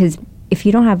jobs, because if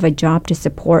you don't have a job to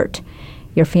support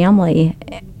your family,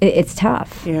 it's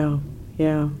tough. Yeah.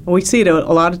 Yeah. Well, we see it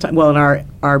a lot of times. Well, in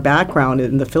our background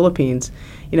in the Philippines,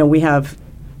 we have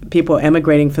people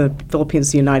emigrating from the Philippines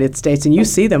to the United States, and you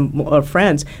see them,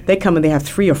 friends, they come and they have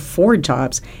 3 or 4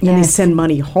 jobs, and they send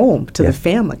money home to the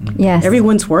family. Yes.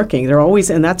 Everyone's working. They're always,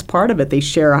 and that's part of it. They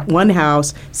share one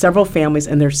house, several families,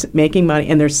 and they're making money,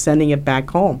 and they're sending it back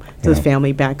home to the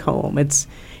family back home. It's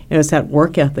it's that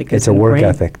work ethic. It's a work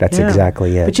ethic. That's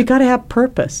exactly it. But you got to have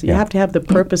purpose. You have to have the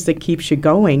purpose that keeps you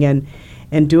going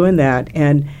and doing that.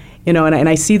 And and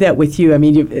I see that with you. I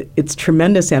mean, it's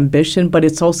tremendous ambition, but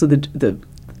it's also the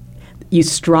you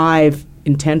strive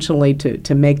intentionally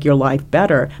to make your life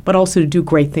better, but also to do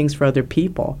great things for other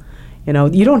people.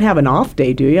 You don't have an off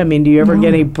day, do you? I mean, do you ever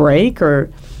get a break, or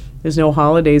there's no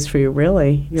holidays for you,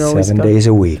 really? You're 7 days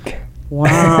a week.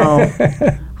 Wow.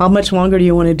 How much longer do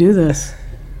you want to do this?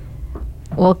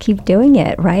 We'll keep doing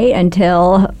it, right?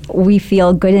 Until we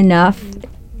feel good enough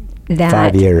that...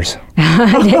 5 years.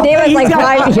 It was like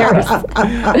 5 years.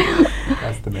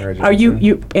 That's the marriage. Are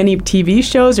you any TV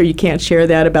shows, or you can't share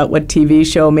that about what TV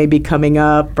show may be coming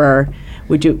up, or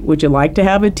would you like to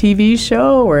have a TV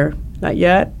show, or not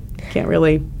yet? Can't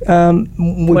really.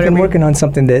 We've been working on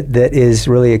something that is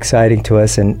really exciting to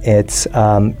us, and it's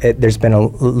there's been a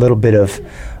little bit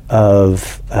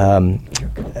of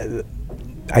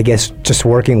I guess just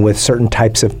working with certain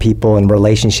types of people and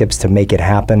relationships to make it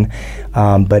happen.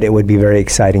 But it would be very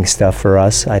exciting stuff for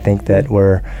us. I think that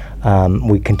we're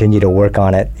we continue to work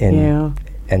on it.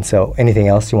 And so anything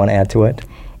else you want to add to it?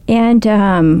 And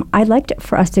I'd like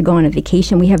for us to go on a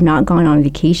vacation. We have not gone on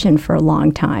vacation for a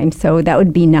long time, so that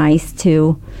would be nice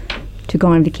to go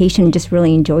on vacation and just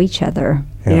really enjoy each other.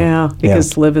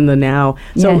 Because live in the now.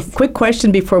 So quick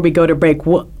question before we go to break.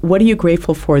 What are you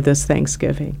grateful for this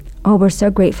Thanksgiving? Oh, we're so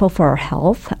grateful for our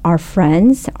health, our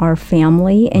friends, our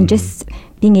family, and just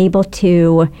being able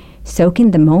to soak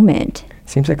in the moment.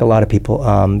 Seems like a lot of people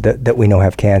that we know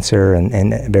have cancer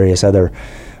and various other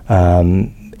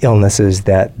illnesses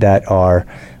that are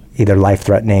either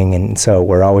life-threatening, and so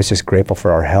we're always just grateful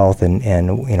for our health,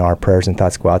 and our prayers and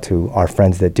thoughts go out to our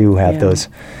friends that do have those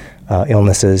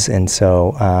illnesses, and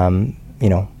so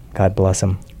God bless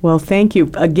them. Well, thank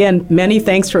you. Again, many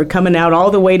thanks for coming out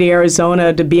all the way to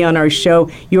Arizona to be on our show.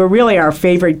 You are really our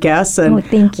favorite guests, and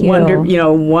thank you.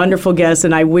 Wonderful guests,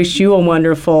 and I wish you a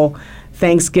wonderful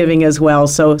Thanksgiving as well.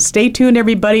 So stay tuned,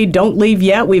 everybody. Don't leave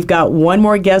yet. We've got one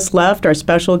more guest left, our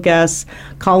special guest,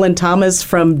 Kolin Thomas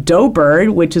from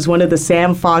DoughBird, which is one of the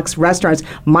Sam Fox restaurants,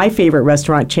 my favorite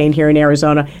restaurant chain here in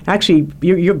Arizona. Actually,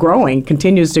 you're growing,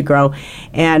 continues to grow.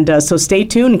 And so stay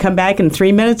tuned and come back in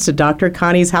 3 minutes to Dr.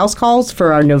 Connie's House Calls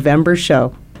for our November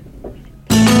show.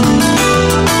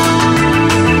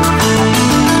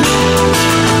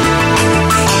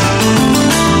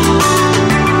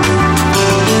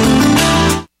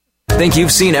 Think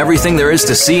you've seen everything there is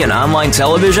to see in online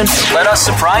television? Let us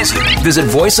surprise you. Visit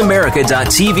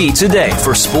voiceamerica.tv today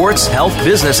for sports, health,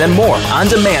 business, and more on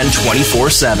demand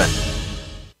 24/7.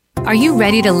 Are you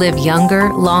ready to live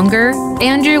younger, longer?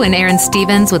 Andrew and Aaron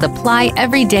Stevens with Apply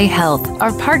Everyday Health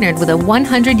are partnered with a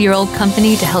 100-year-old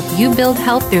company to help you build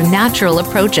health through natural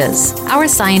approaches. Our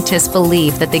scientists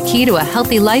believe that the key to a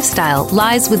healthy lifestyle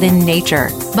lies within nature.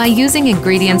 By using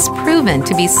ingredients proven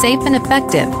to be safe and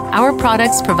effective, our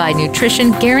products provide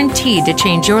nutrition guaranteed to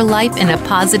change your life in a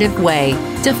positive way.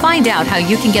 To find out how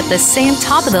you can get the same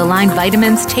top-of-the-line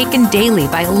vitamins taken daily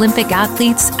by Olympic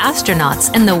athletes, astronauts,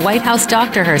 and the White House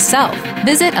doctor herself,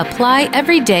 visit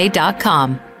applyeveryday.com.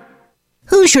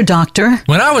 Who's your doctor?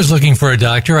 When I was looking for a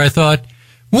doctor, I thought,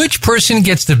 which person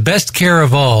gets the best care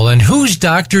of all, and whose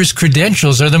doctor's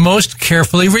credentials are the most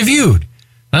carefully reviewed?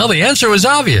 Well, the answer was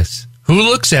obvious. Who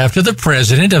looks after the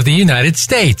President of the United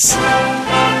States?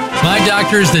 My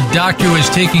doctor is the doctor who has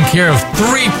taken care of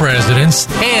 3 presidents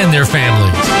and their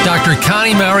families, Dr.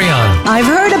 Connie Mariano. I've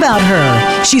heard about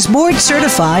her. She's board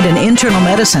certified in internal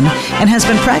medicine and has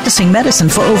been practicing medicine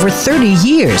for over 30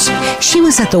 years. She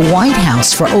was at the White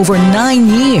House for over 9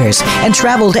 years and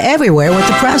traveled everywhere with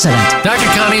the president. Dr.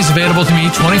 Connie is available to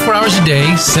me 24 hours a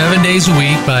day, 7 days a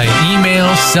week by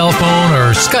email, cell phone,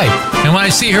 or Skype. And when I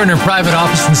see her in her private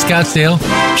office in Scottsdale,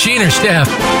 she and her staff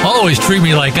always treat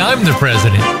me like I'm the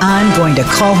president. I'm going to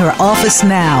call her office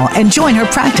now and join her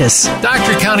practice.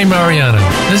 Dr. Connie Mariano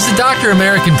is the doctor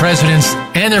American presidents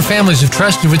and their families have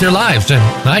trusted with their lives, and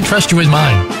I trust you with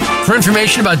mine. For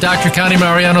information about Dr. Connie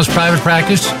Mariano's private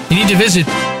practice, you need to visit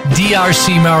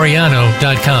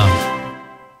drcmariano.com.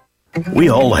 We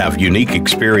all have unique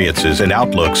experiences and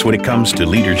outlooks when it comes to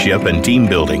leadership and team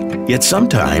building, yet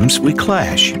sometimes we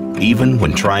clash, even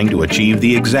when trying to achieve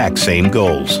the exact same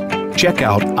goals. Check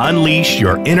out Unleash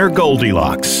Your Inner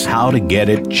Goldilocks, How to Get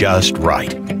It Just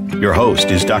Right. Your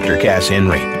host is Dr. Cass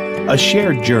Henry. A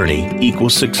shared journey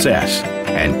equals success,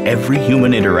 and every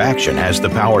human interaction has the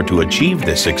power to achieve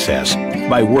this success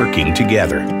by working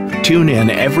together. Tune in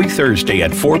every Thursday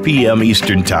at 4 p.m.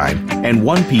 Eastern Time and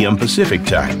 1 p.m. Pacific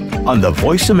Time on the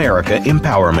Voice America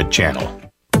Empowerment Channel.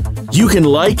 You can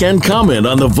like and comment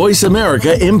on the Voice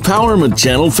America Empowerment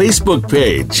Channel Facebook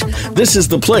page. This is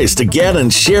the place to get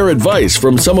and share advice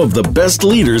from some of the best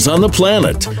leaders on the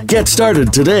planet. Get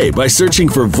started today by searching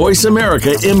for Voice America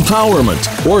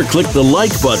Empowerment or click the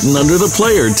like button under the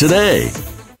player today.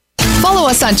 Follow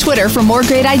us on Twitter for more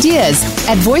great ideas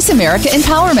at Voice America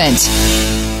Empowerment.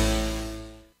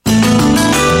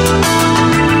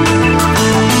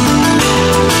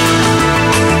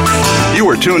 You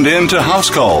are tuned in to House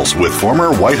Calls with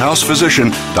former White House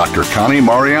physician Dr. Connie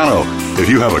Mariano. If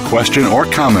you have a question or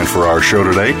comment for our show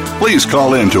today, please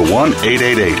call in to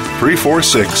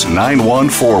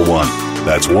 1-888-346-9141.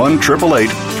 That's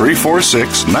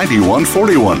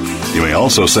 1-888-346-9141. You may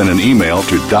also send an email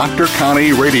to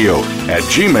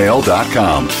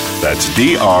drconnieradio@gmail.com. That's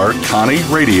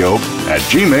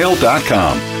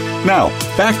drconnieradio@gmail.com. Now,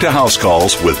 back to House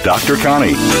Calls with Dr.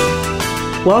 Connie.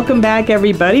 Welcome back,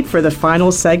 everybody, for the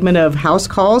final segment of House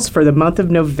Calls for the month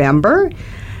of November.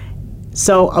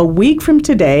 So a week from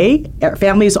today,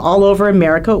 families all over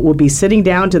America will be sitting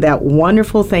down to that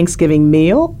wonderful Thanksgiving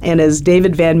meal. And as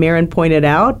David Van Maren pointed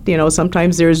out,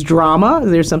 sometimes there's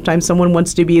drama. Sometimes someone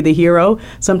wants to be the hero.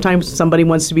 Sometimes somebody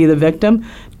wants to be the victim.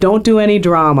 Don't do any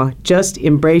drama. Just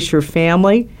embrace your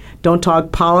family. Don't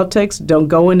talk politics. Don't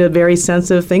go into very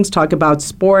sensitive things. Talk about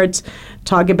sports.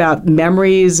 Talk about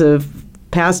memories of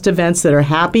past events that are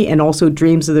happy and also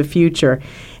dreams of the future.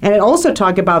 And also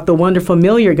talk about the wonderful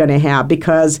meal you're going to have,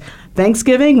 because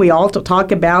Thanksgiving, we all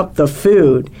talk about the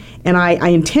food. And I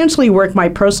intentionally work my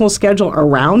personal schedule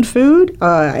around food,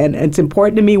 and it's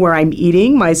important to me where I'm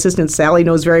eating. My assistant Sally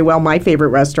knows very well my favorite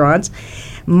restaurants.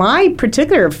 My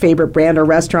particular favorite brand of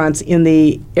restaurants in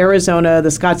the Arizona, the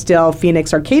Scottsdale,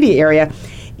 Phoenix, Arcadia area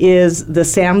is the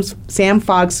Sam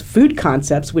Fox Food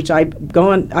Concepts, which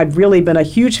I've really been a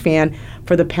huge fan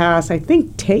for the past, I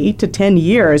think, 8 to 10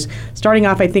 years, starting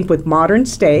off, I think, with Modern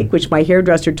Steak, which my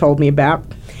hairdresser told me about,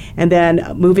 and then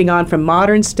moving on from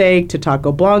Modern Steak to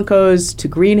Taco Blanco's, to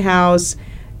Greenhouse,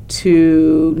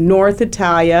 to North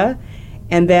Italia,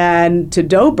 and then to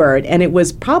DoughBird. And it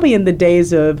was probably in the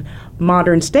days of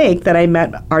Modern Steak that I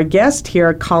met our guest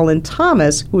here, Kolin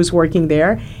Thomas, who was working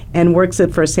there and works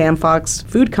for Sam Fox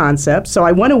Food Concepts. So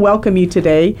I want to welcome you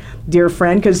today, dear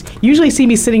friend, because you usually see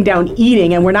me sitting down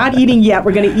eating, and we're not eating yet.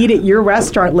 We're going to eat at your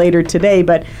restaurant later today.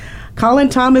 But Kolin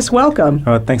Thomas, welcome.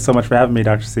 Oh, thanks so much for having me,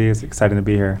 Dr. C. It's exciting to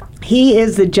be here. He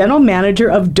is the general manager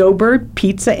of DoughBird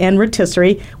Pizza and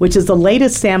Rotisserie, which is the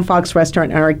latest Sam Fox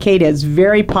restaurant in Arcadia. It's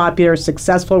very popular,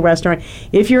 successful restaurant.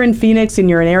 If you're in Phoenix and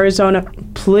you're in Arizona,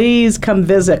 please come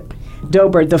visit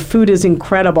DoughBird. The food is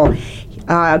incredible.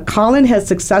 Kolin has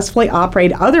successfully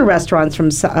operated other restaurants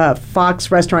from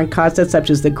Fox restaurant concepts such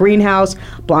as the Greenhouse,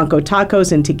 Blanco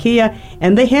Tacos in Tequila,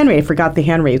 and the Henry. I forgot the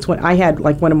Henry. It's what I had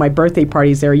one of my birthday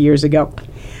parties there years ago.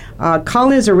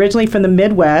 Kolin is originally from the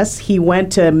Midwest. He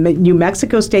went to New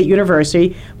Mexico State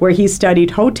University, where he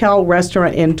studied hotel,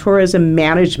 restaurant, and tourism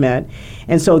management.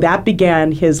 And so that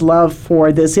began his love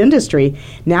for this industry.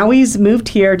 Now he's moved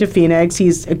here to Phoenix.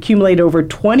 He's accumulated over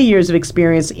 20 years of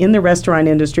experience in the restaurant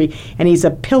industry, and he's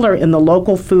a pillar in the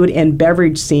local food and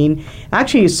beverage scene.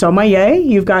 Actually, sommelier,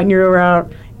 you've gotten your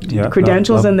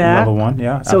credentials in that. Level 1,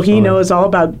 yeah. So absolutely. he knows all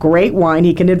about great wine.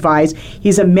 He can advise.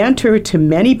 He's a mentor to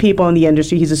many people in the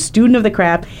industry. He's a student of the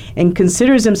craft and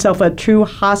considers himself a true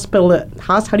how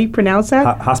do you pronounce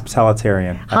that?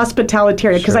 Hospitalitarian.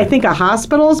 Hospitalitarian, because I think of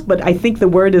hospitals, but I think the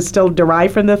word is still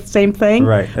derived from the same thing.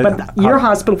 Right. But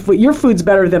your food's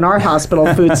better than our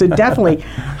hospital food, so definitely.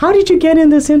 How did you get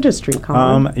in this industry,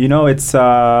 Kolin? It's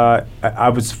I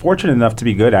was fortunate enough to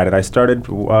be good at it. I started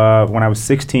when I was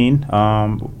 16.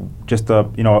 Just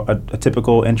a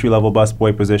typical entry-level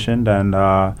busboy position, and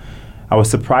I was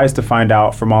surprised to find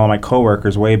out from all of my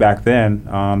coworkers way back then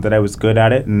that I was good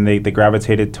at it, and they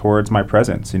gravitated towards my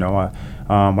presence. When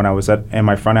I was in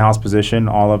my front of house position,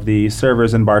 all of the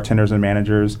servers and bartenders and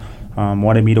managers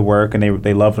wanted me to work, and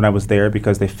they loved when I was there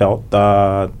because they felt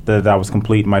that I was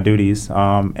complete in my duties.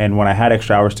 And when I had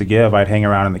extra hours to give, I'd hang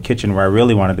around in the kitchen where I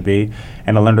really wanted to be,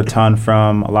 and I learned a ton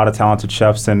from a lot of talented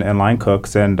chefs and line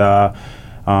cooks, and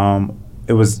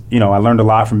it was, I learned a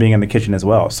lot from being in the kitchen as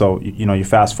well. So, you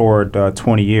fast forward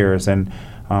 20 years, and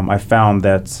I found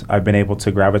that I've been able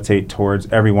to gravitate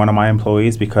towards every one of my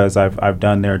employees because I've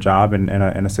done their job in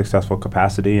a successful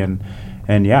capacity, and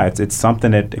yeah, it's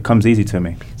something that it comes easy to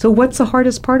me. So what's the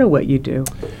hardest part of what you do?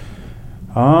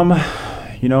 I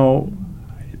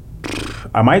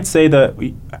might say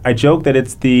that I joke that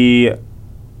it's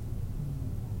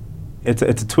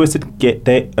a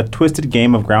twisted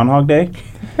game of Groundhog Day.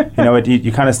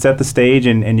 You kind of set the stage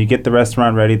and you get the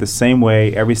restaurant ready the same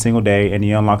way every single day, and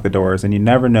you unlock the doors, and you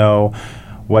never know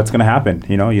what's going to happen.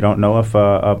 You don't know if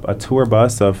a tour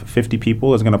bus of 50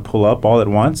 people is going to pull up all at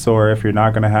once, or if you're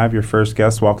not going to have your first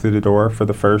guest walk through the door for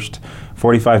the first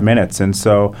 45 minutes. And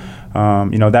so,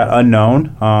 that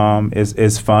unknown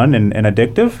is fun and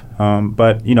addictive.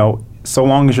 But, so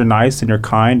long as you're nice and you're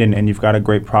kind and you've got a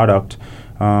great product,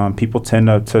 people tend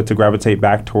to gravitate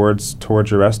back towards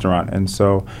your restaurant. And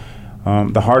so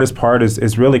the hardest part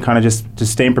is really kind of just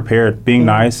staying prepared, being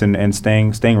nice and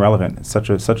staying relevant. It's such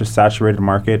a saturated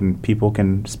market, and people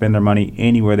can spend their money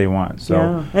anywhere they want. So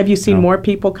yeah. Have you seen more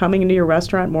people coming into your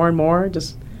restaurant, more and more?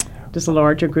 Just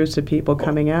larger groups of people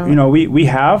coming out? We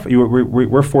have.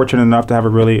 We're fortunate enough to have a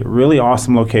really, really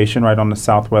awesome location right on the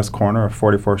southwest corner of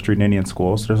 44th Street and Indian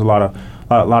School. So there's a lot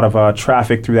of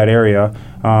traffic through that area.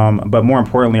 But more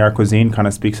importantly, our cuisine kind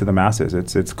of speaks to the masses.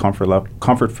 It's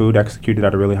comfort food executed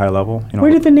at a really high level.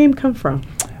 Where did the name come from?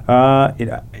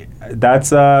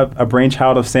 That's a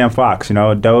brainchild of Sam Fox.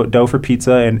 Dough for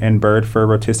pizza and Bird for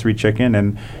rotisserie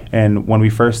chicken. And when we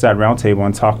first sat roundtable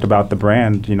and talked about the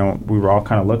brand, we were all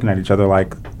kind of looking at each other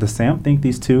like, does Sam think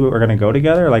these two are going to go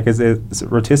together? Like, is it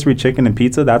rotisserie chicken and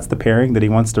pizza? That's the pairing that he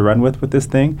wants to run with this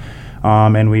thing.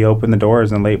 And we opened the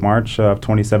doors in late March of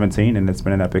 2017, and it's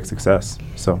been an epic success.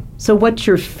 So what's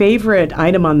your favorite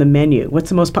item on the menu? What's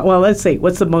the most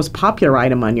popular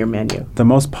item on your menu? The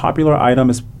most popular item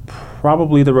is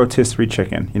probably the rotisserie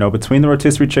chicken. Between the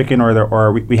rotisserie chicken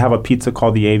or we have a pizza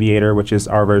called the Aviator, which is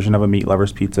our version of a meat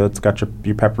lover's pizza. It's got your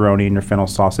pepperoni and your fennel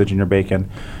sausage and your bacon.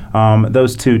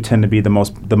 Those two tend to be the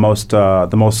most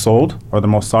sold or the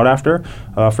most sought after.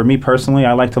 For me personally,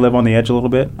 I like to live on the edge a little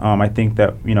bit. I think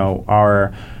that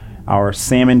our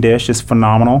salmon dish is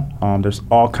phenomenal. There's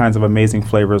all kinds of amazing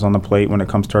flavors on the plate when it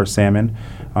comes to our salmon.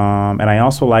 And I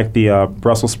also like the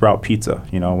Brussels sprout pizza.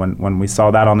 When we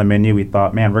saw that on the menu, we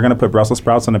thought, man, we're going to put Brussels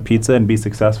sprouts on a pizza and be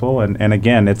successful. And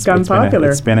again, it's popular.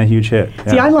 It's been a huge hit.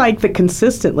 See, I like the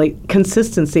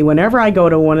consistency. Whenever I go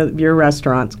to one of your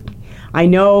restaurants, I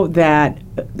know that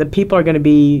the people are going to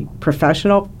be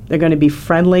professional. They're going to be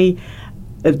friendly.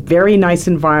 A very nice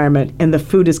environment, and the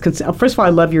food is first of all, I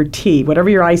love your tea. Whatever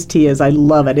your iced tea is, I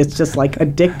love it. It's just like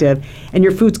addictive, and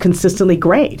your food's consistently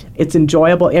great. It's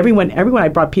enjoyable. Everyone I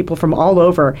brought people from all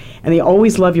over, and they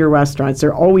always love your restaurants.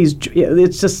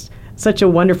 It's just such a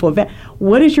wonderful event.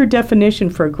 What is your definition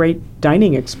for a great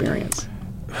dining experience?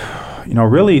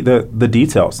 Really the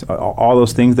details, all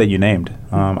those things that you named.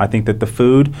 I think that the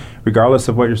food, regardless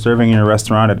of what you're serving in your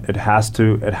restaurant, it has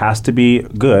to be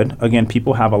good. Again,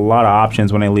 people have a lot of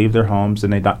options when they leave their homes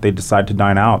and they decide to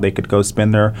dine out. They could go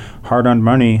spend their hard-earned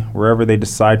money wherever they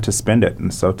decide to spend it.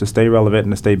 And so to stay relevant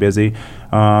and to stay busy,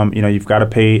 you've got to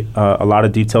pay a lot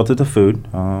of detail to the food.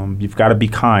 You've got to be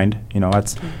kind.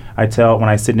 When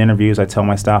I sit in interviews, I tell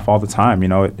my staff all the time,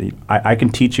 I can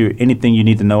teach you anything you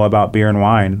need to know about beer and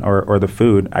wine or the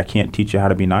food. I can't teach you how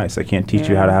to be nice. I can't teach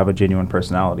you how to have a genuine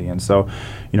personality. And so,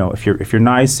 if you're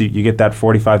nice, you get that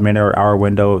 45-minute or hour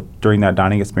window during that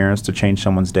dining experience to change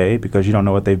someone's day because you don't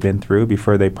know what they've been through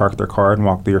before they park their car and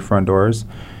walk through your front doors.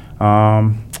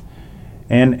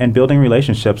 And building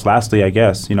relationships. Lastly, I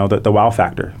guess the wow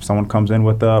factor. If someone comes in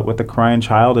with a crying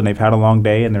child and they've had a long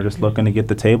day and they're just looking to get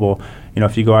the table,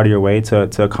 if you go out of your way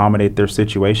to accommodate their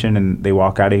situation and they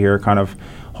walk out of here kind of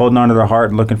holding on to their heart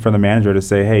and looking for the manager to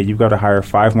say, hey, you've got to hire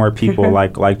 5 more people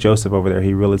like Joseph over there.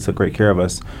 He really took great care of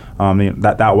us.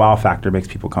 That wow factor makes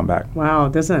people come back. Wow,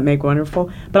 doesn't that make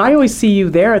wonderful? But I always see you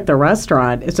there at the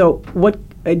restaurant. So what?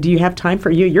 Do you have time for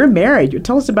you? You're married.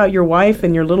 Tell us about your wife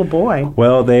and your little boy.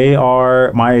 Well, they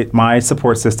are my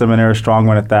support system, and they're a strong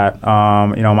one at that.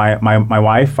 My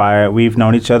wife, we've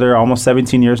known each other almost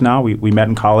 17 years now. We met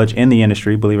in college in the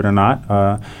industry, believe it or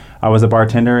not. I was a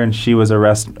bartender, and she was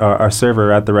a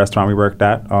server at the restaurant we worked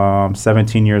at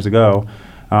 17 years ago.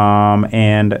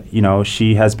 And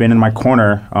she has been in my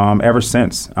corner ever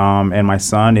since. And my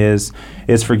son is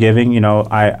forgiving.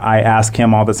 I ask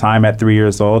him all the time at 3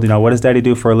 years old, what does Daddy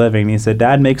do for a living? And he said,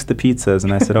 Dad makes the pizzas.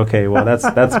 And I said, okay, well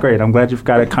that's great. I'm glad you've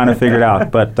got it kind of figured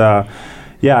out. But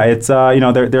it's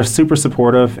they're super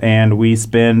supportive, and we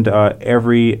spend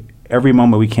every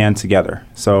moment we can together.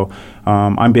 So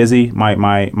I'm busy.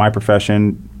 My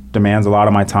profession demands a lot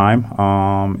of my time,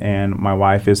 and my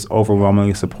wife is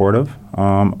overwhelmingly supportive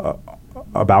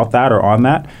about that or on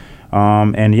that.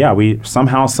 We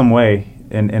somehow, some way,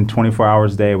 in 24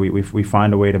 hours a day, we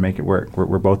find a way to make it work.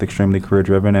 We're both extremely career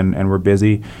driven, and we're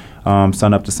busy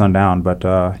sun up to sundown. But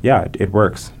it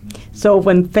works. So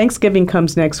when Thanksgiving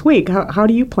comes next week, how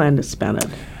do you plan to spend it?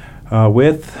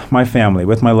 With my family,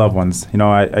 with my loved ones.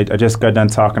 I just got done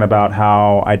talking about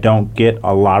how I don't get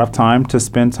a lot of time to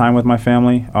spend time with my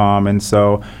family. And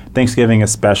so Thanksgiving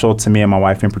is special to me and my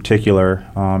wife in particular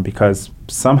because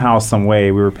somehow, some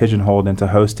way, we were pigeonholed into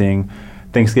hosting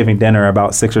Thanksgiving dinner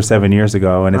about 6 or 7 years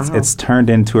ago, and it's turned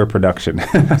into a production.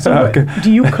 So do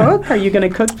you cook? Are you going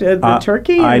to cook the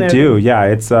turkey? I do. Yeah,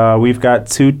 it's we've got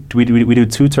two. We do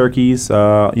 2 turkeys.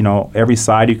 Every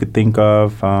side you could think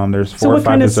of. There's 4 or 5 desserts. So what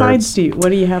kind of sides what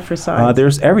do you have for sides?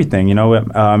 There's everything.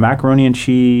 Macaroni and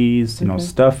cheese.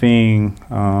 Stuffing,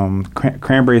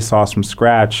 cranberry sauce from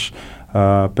scratch.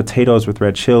 Potatoes with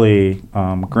red chili,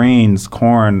 greens,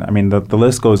 corn. I mean, the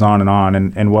list goes on.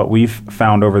 And what we've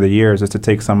found over the years is to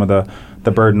take some of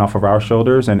the burden off of our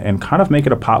shoulders and kind of make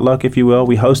it a potluck, if you will.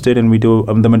 We host it and we do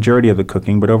the majority of the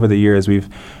cooking, but over the years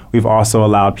we've also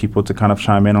allowed people to kind of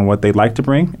chime in on what they'd like to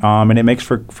bring, and it makes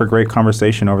for great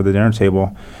conversation over the dinner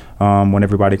table when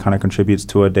everybody kind of contributes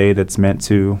to a day that's meant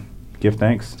to give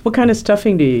thanks. What kind of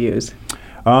stuffing do you use?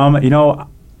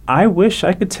 I wish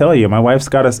I could tell you. My wife's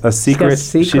got a secret.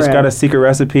 She's got a secret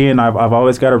recipe, and I've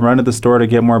always got to run to the store to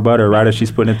get more butter right as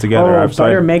she's putting it together.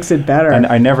 Butter makes it better. And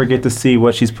I never get to see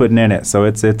what she's putting in it, so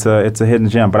it's a hidden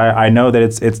gem. But I know that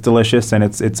it's delicious, and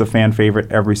it's a fan favorite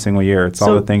every single year. It's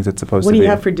all the things it's supposed to be. What do you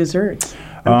have for desserts?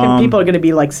 People are going to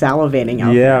be like salivating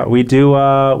out there. Yeah, we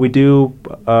do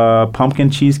pumpkin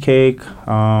cheesecake.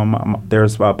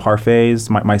 There's parfaits.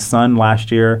 My son last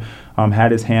year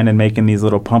had his hand in making these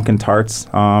little pumpkin tarts,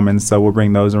 and so we'll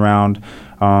bring those around.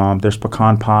 There's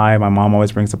pecan pie. My mom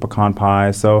always brings a pecan pie.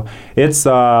 So it's,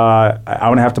 I'm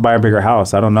going to have to buy a bigger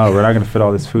house. I don't know. We're not going to fit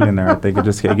all this food in there. I think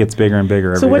it gets bigger and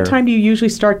bigger every year. So what time do you usually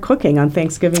start cooking on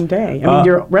Thanksgiving Day? I mean,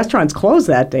 your restaurant's closed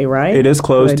that day, right? It is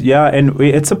closed, yeah. And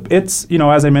it's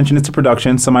as I mentioned, it's a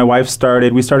production. So my wife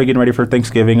we started getting ready for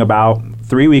Thanksgiving about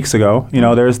 3 weeks ago.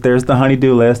 There's the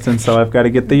honey-do list, and so I've got to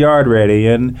get the yard ready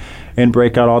and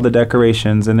break out all the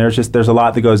decorations, and there's a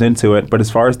lot that goes into it. But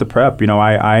as far as the prep,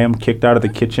 I am kicked out of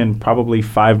the kitchen probably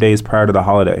 5 days prior to the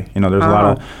holiday. There's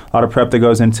a lot of prep that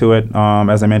goes into it.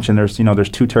 As I mentioned, there's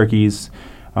 2 turkeys.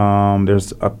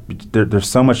 There's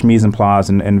so much mise en place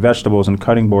and vegetables and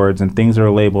cutting boards and things that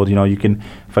are labeled. You can,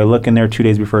 if I look in there 2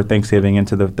 days before Thanksgiving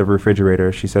into the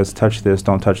refrigerator, she says, touch this,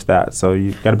 don't touch that. So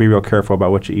you got to be real careful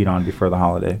about what you eat on before the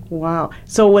holiday. Wow.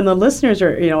 So when the listeners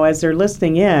are, as they're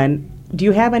listening in, do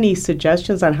you have any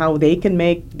suggestions on how they can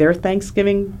make their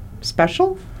Thanksgiving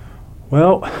special?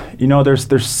 Well,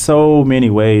 there's so many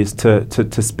ways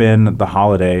to spend the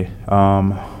holiday,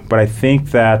 but I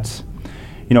think that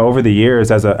over the years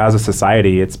as a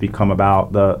society, it's become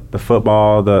about the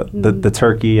football, the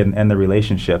turkey, and the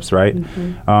relationships, right?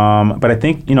 Mm-hmm. But I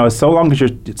think so long as you're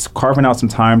carving out some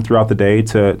time throughout the day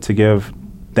to give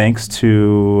thanks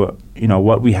to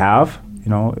what we have.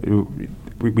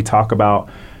 We talk about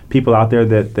people out there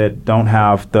that don't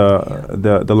have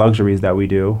the luxuries that we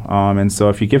do, and so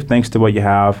if you give thanks to what you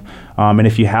have, and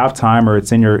if you have time or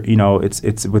it's in your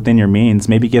it's within your means,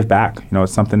 maybe give back.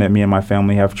 It's something that me and my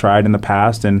family have tried in the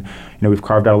past, and we've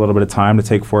carved out a little bit of time to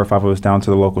take 4 or 5 of us down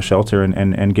to the local shelter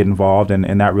and get involved,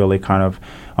 and that really kind of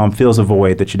fills a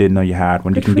void that you didn't know you had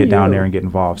when you can get down there and get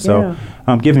involved. So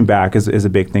giving back is a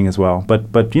big thing as well.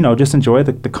 But just enjoy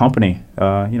the company.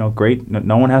 Great.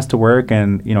 No one has to work,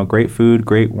 and great food,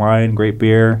 great wine, great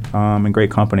beer, and great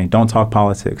company. Don't talk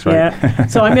politics, right? Yeah.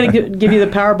 So I'm going to give you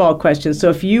the Powerball question. So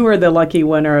if you were the lucky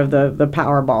winner of the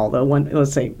Powerball, the one,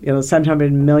 let's say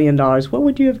 $700 million, what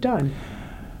would you have done?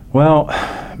 Well,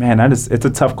 man, it's a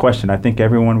tough question. I think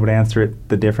everyone would answer it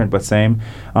the different but same.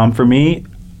 For me,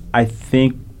 I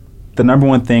think the number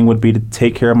one thing would be to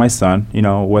take care of my son,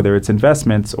 whether it's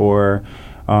investments or,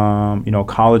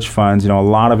 college funds. A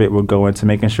lot of it would go into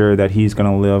making sure that he's going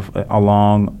to live a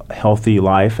long, healthy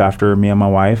life after me and my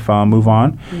wife move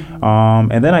on.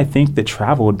 Mm-hmm. And then I think that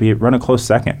travel would run a close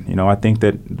second. I think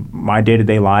that my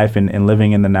day-to-day life and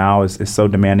living in the now is so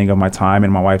demanding of my time,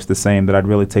 and my wife's the same, that I'd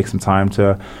really take some time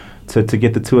to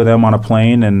get the two of them on a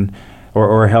plane and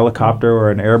or a helicopter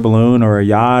or an air balloon or a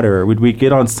yacht, or we'd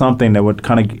get on something that would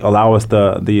kind of allow us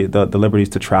the liberties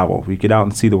to travel. We get out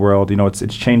and see the world.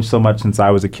 It's changed so much since I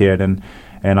was a kid, and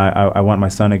I want my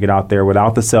son to get out there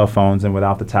without the cell phones and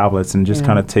without the tablets, and just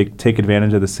kind of take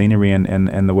advantage of the scenery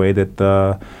and the way that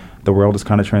the world has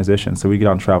kind of transitioned. So we get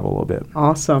out and travel a little bit.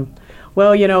 Awesome.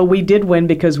 Well, we did win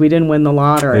because we didn't win the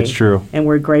lottery. It's true. And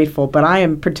we're grateful. But I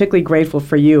am particularly grateful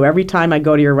for you. Every time I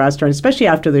go to your restaurant, especially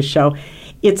after the show,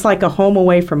 it's like a home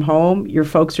away from home. Your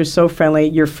folks are so friendly.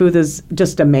 Your food is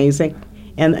just amazing.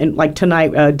 And like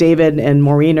tonight, David and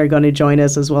Maureen are going to join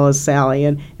us, as well as Sally,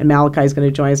 and Malachi is going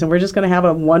to join us. And we're just going to have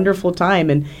a wonderful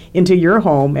time into your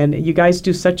home. And you guys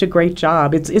do such a great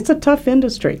job. It's a tough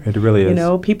industry. It really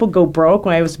is. People go broke.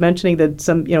 When I was mentioning that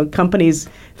some companies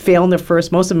fail in the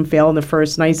first, most of them fail in the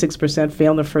first, 96%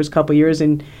 fail in the first couple of years.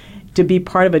 And to be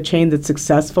part of a chain that's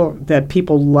successful, that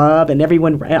people love, and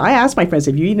everyone. I ask my friends,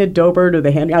 have you eaten at DoughBird or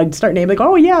the Henry? I'd start naming,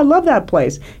 oh yeah, I love that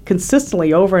place,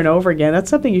 consistently over and over again. That's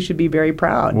something you should be very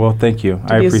proud. Well, thank you.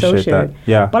 I appreciate that.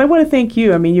 Yeah. But I want to thank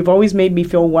you. You've always made me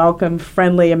feel welcome,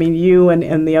 friendly. You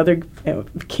and the other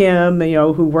Kim,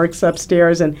 who works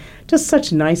upstairs, and just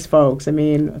such nice folks.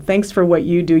 Thanks for what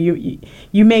you do.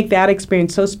 You make that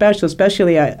experience so special,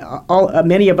 especially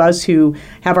many of us who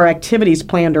have our activities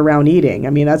planned around eating.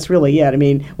 That's really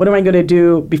it. What am I going to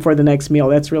do before the next meal?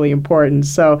 That's really important.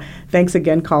 So thanks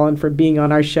again, Kolin, for being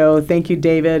on our show. Thank you,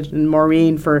 David and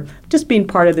Maureen, for just being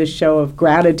part of this show of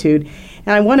gratitude.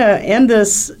 And I want to end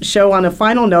this show on a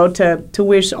final note to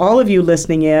wish all of you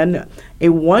listening in a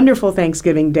wonderful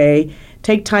Thanksgiving Day,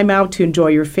 take time out to enjoy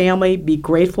your family. Be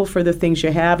grateful for the things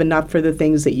you have and not for the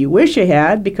things that you wish you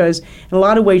had, because in a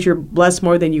lot of ways you're blessed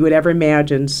more than you would ever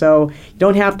imagine. So you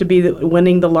don't have to be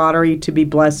winning the lottery to be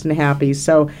blessed and happy.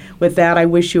 So with that, I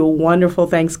wish you a wonderful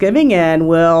Thanksgiving, and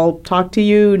we'll talk to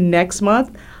you next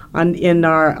month on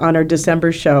our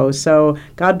December show. So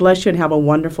God bless you and have a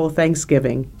wonderful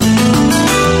Thanksgiving.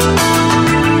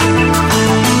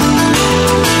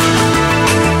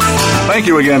 Thank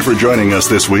you again for joining us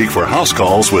this week for House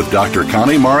Calls with Dr.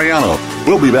 Connie Mariano.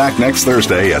 We'll be back next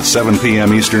Thursday at 7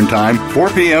 p.m. Eastern Time, 4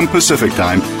 p.m. Pacific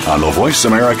Time on the Voice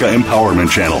America Empowerment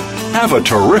Channel. Have a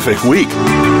terrific week.